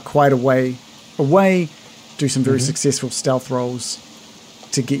park quite a way away, do some very successful stealth rolls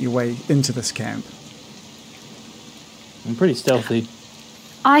to get your way into this camp. I'm pretty stealthy.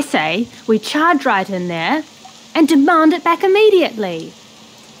 I say we charge right in there and demand it back immediately.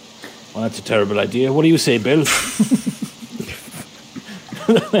 Well, that's a terrible idea. What do you say, Bill?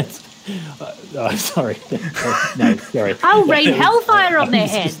 Sorry. No, sorry. I'll rain hellfire on their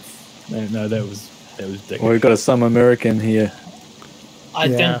heads. No, that was Dick. Well, we've got some American here. I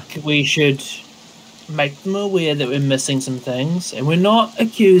think we should make them aware that we're missing some things, and we're not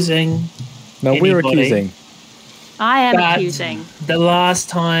accusing. No, anybody, we're accusing. I am but accusing. The last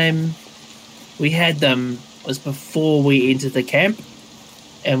time we had them was before we entered the camp,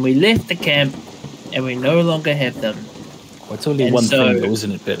 and we left the camp, and we no longer have them. Well, it's only one thing, though,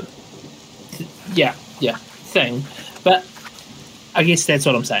 isn't it, Bill? Yeah, thing. But I guess that's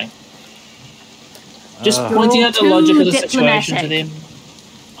what I'm saying. Just pointing out the logic of the situation to them.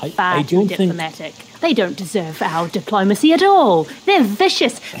 I don't think diplomatic. They don't deserve our diplomacy at all. They're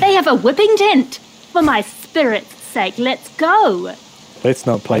vicious. They have a whipping tent. For my spirit's sake, let's go. Let's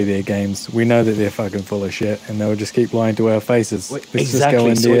not play their games. We know that they're fucking full of shit, and they'll just keep lying to our faces. Let's just go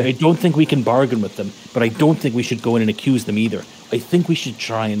in there. I don't think we can bargain with them, but I don't think we should go in and accuse them either. I think we should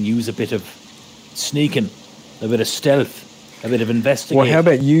try and use a bit of sneaking, a bit of stealth, a bit of investigating. Well, how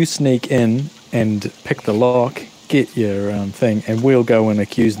about you sneak in and pick the lock, get your thing, and we'll go and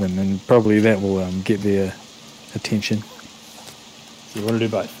accuse them, and probably that will get their attention. You want to do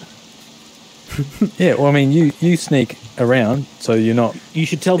both? Yeah, well, I mean, you sneak around, so you're not. You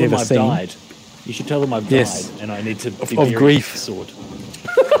should tell them I've seen. died. You should tell them I've died, and I need to be of grief. Sword.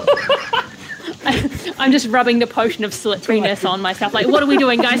 I'm just rubbing the potion of slipperiness on myself. Like, what are we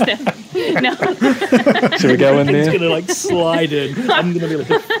doing, guys? No. Should we go in there? It's gonna like slide in. I'm gonna be like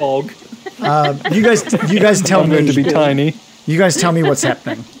a fog. You guys tell I'm me. going to be tiny. You guys tell me what's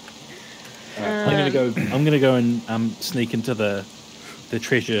happening. I'm gonna go and sneak into the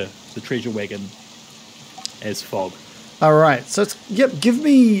treasure wagon as fog. All right, so give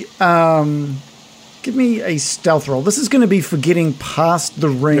me a stealth roll. This is going to be for getting past the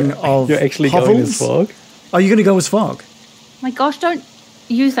ring of You're actually hovels. going as fog? Are you going to go as fog? My gosh, don't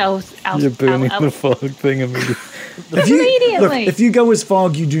use our You're burning the fog thing immediately. If you go as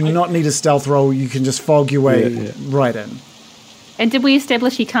fog, you do not need a stealth roll. You can just fog your way right in. And did we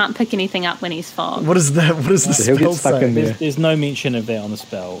establish he can't pick anything up when he's fogged? What is the He'll spell get stuck say? in there. There's no mention of that on the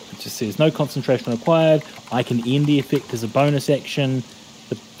spell. It just says no concentration required. I can end the effect as a bonus action.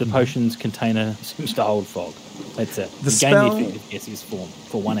 The potion's container seems to hold fog. That's it. The You spell- gain the effect of gaseous form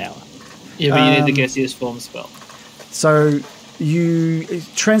for 1 hour. Yeah, but you need the gaseous form spell. So you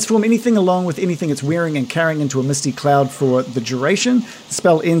transform anything along with anything it's wearing and carrying into a misty cloud for the duration. The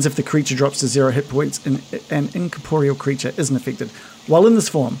spell ends if the creature drops to 0 hit points and an incorporeal creature isn't affected. While in this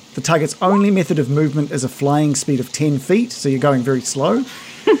form, the target's only method of movement is a flying speed of 10 feet, so you're going very slow.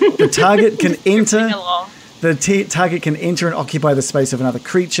 The target can enter... Along. The target can enter and occupy the space of another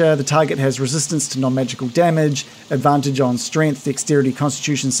creature. The target has resistance to non-magical damage, advantage on strength, dexterity,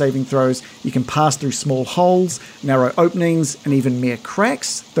 constitution saving throws. You can pass through small holes, narrow openings, and even mere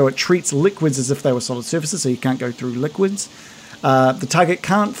cracks, though it treats liquids as if they were solid surfaces, so you can't go through liquids. The target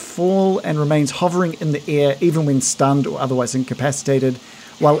can't fall and remains hovering in the air even when stunned or otherwise incapacitated.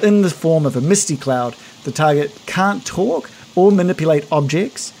 While in the form of a misty cloud, the target can't talk or manipulate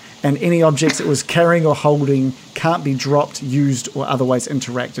objects, and any objects it was carrying or holding can't be dropped, used, or otherwise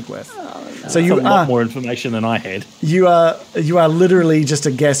interacted with. So That's a lot more information than I had. you are literally just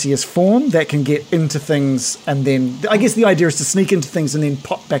a gaseous form that can get into things, and then I guess the idea is to sneak into things and then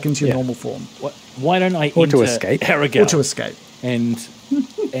pop back into your normal form Why don't I Or to enter escape. Aragorn or to escape. and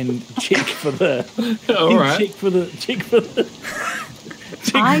check for the All right. check for the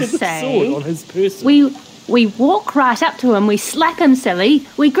I sword say on his person. we walk right up to him, we slap him silly,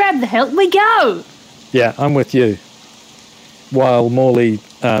 we grab the hilt, we go. Yeah, I'm with you. While Morley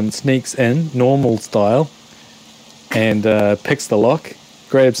sneaks in, normal style, and picks the lock,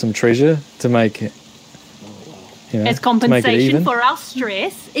 grabs some treasure to make it, As to make it compensation even. for our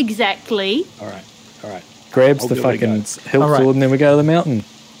stress, exactly. All right. Grabs I'll the give it a go. fucking hilt All right. sword, and then we go to the mountain.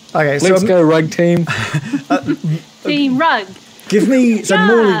 Okay, so Let's go, rug team. Team Rug. give me so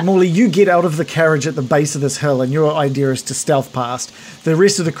Yeah. Morley, you get out of the carriage at the base of this hill, and your idea is to stealth past. The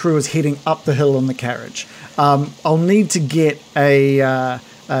rest of the crew is heading up the hill in the carriage. I'll need to get a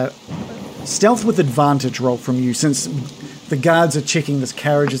stealth with advantage roll from you, since the guards are checking this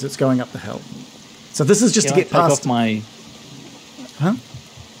carriage as it's going up the hill. So this is just Can to I get take past. off my? Huh?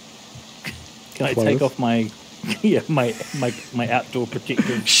 Can I Clothes? take off my? Yeah, my outdoor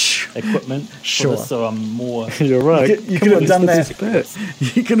protective equipment. for Sure. this, so I'm more. You're right. You could have done this that. is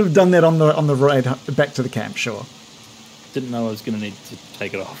bad. You could have done that on the ride back to the camp. Sure. Didn't know I was going to need to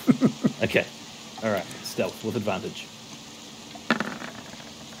take it off. Okay. All right. Stealth with advantage.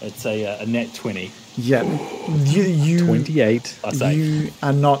 It's a nat 20. Yeah. You 28. Plus 8. You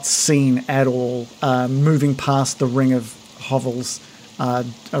are not seen at all moving past the ring of hovels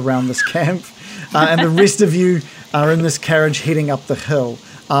around this camp. And the rest of you are in this carriage heading up the hill.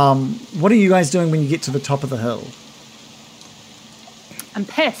 What are you guys doing when you get to the top of the hill? I'm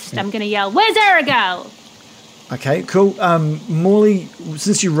pissed. I'm going to yell, "Where's Aragorn?" Okay, cool. Morley,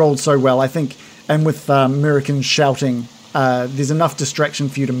 since you rolled so well, I think, and with Mirakin shouting, there's enough distraction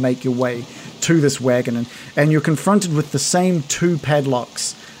for you to make your way to this wagon. And you're confronted with the same 2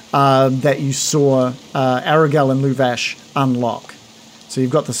 padlocks that you saw Aragorn and Luvash unlock. So you've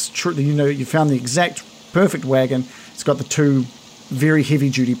got this, you found the exact perfect wagon. It's got the 2 very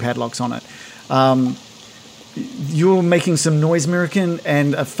heavy-duty padlocks on it. You're making some noise, Mirakin,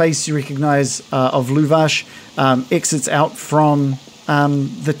 and a face you recognize of Luvash exits out from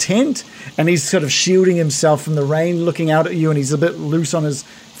the tent, and he's sort of shielding himself from the rain, looking out at you, and he's a bit loose on his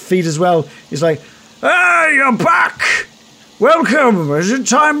feet as well. He's like, "Hey, you're back! Welcome! Is it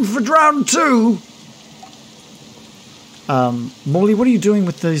time for round 2? Morley, what are you doing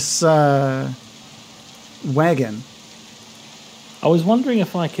with this wagon? I was wondering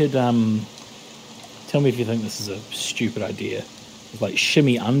if I could tell me if you think this is a stupid idea. Like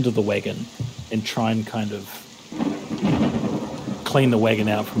shimmy under the wagon and try and kind of clean the wagon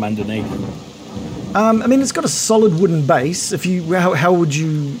out from underneath. I mean, it's got a solid wooden base. If you, how would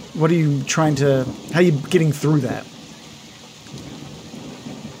you? What are you trying to? How are you getting through that?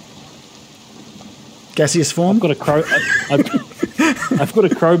 Gaseous form. I've got a I've got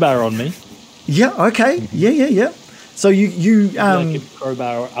a crowbar on me. Yeah. Okay. Yeah. So you I can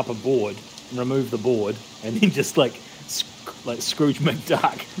crowbar up a board and remove the board, and then just like Scrooge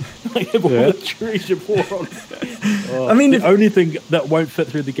McDuck, like have all the treasure pour on. Oh, I mean, the only thing that won't fit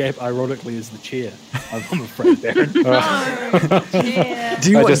through the gap, ironically, is the chair. I'm afraid, Baron. Yeah.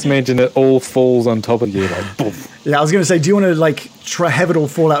 do you I want, just imagine it all falls on top of you. Like, poof. Yeah, I was going to say, do you want to like have it all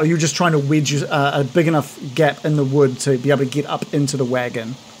fall out, or you're just trying to wedge a big enough gap in the wood to be able to get up into the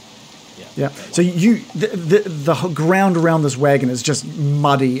wagon? Yeah. So the ground around this wagon is just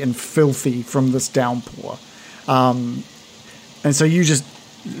muddy and filthy from this downpour. And so you just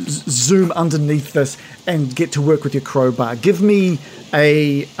zoom underneath this and get to work with your crowbar. Give me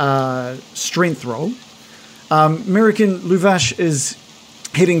a strength roll. American Luvash is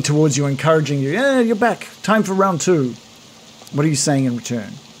heading towards you, encouraging you. Yeah, you're back. Time for round 2. What are you saying in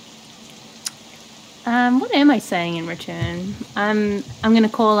return? What am I saying in return? I'm going to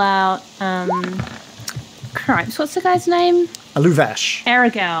call out. Cripes. What's the guy's name? Luvash.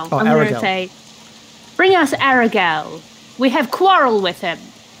 Aragel. Oh, I'm going to Aragel. say, bring us Aragel. We have quarrel with him.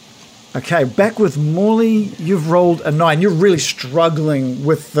 Okay, back with Morley, you've rolled a 9. You're really struggling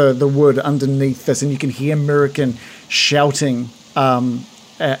with the wood underneath this, and you can hear American shouting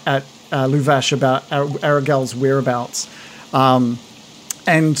at Luvash about Aragel's whereabouts.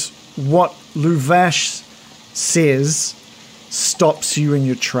 And what Luvash says stops you in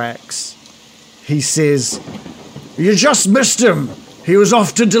your tracks. He says, "You just missed him. He was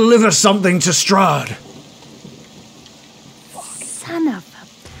off to deliver something to Strahd."